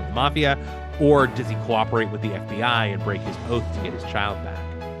the Mafia, or does he cooperate with the FBI and break his oath to get his child back?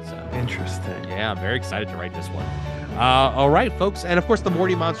 So interesting. Yeah, I'm very excited to write this one. All right, folks. And of course, the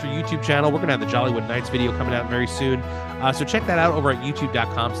Morty Monster YouTube channel. We're going to have the Jollywood Nights video coming out very soon. So check that out over at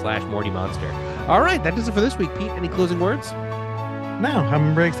youtube.com/Morty Monster. All right, that does it for this week. Pete, any closing words? No,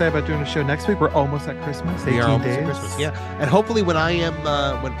 I'm very excited about doing a show next week. We're almost at Christmas. 18 we are almost days. at Christmas, yeah. And hopefully when I am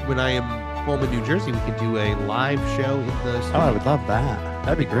when I am home in New Jersey, we can do a live show in the studio. Oh, I would love that.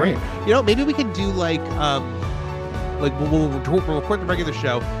 That'd be great. Maybe we can do we'll record the regular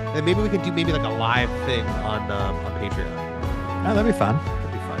show, and maybe we can do a live thing on Patreon. Oh, that'd be fun.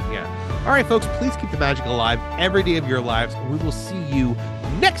 That'd be fun, yeah. All right, folks, please keep the magic alive every day of your lives, and we will see you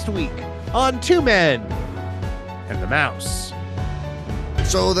next week on 2 Men and the Mouse.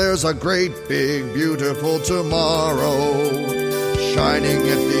 So there's a great big beautiful tomorrow shining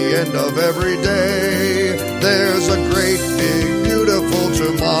at the end of every day. There's a great big beautiful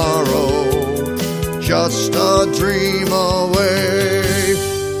tomorrow, just a dream away.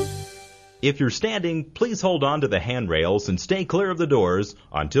 If you're standing, please hold on to the handrails and stay clear of the doors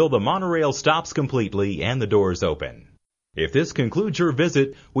until the monorail stops completely and the doors open. If this concludes your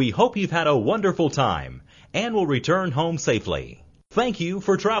visit, we hope you've had a wonderful time and will return home safely. Thank you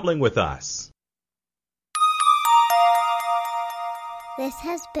for traveling with us. This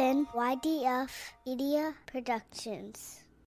has been YDF Media Productions.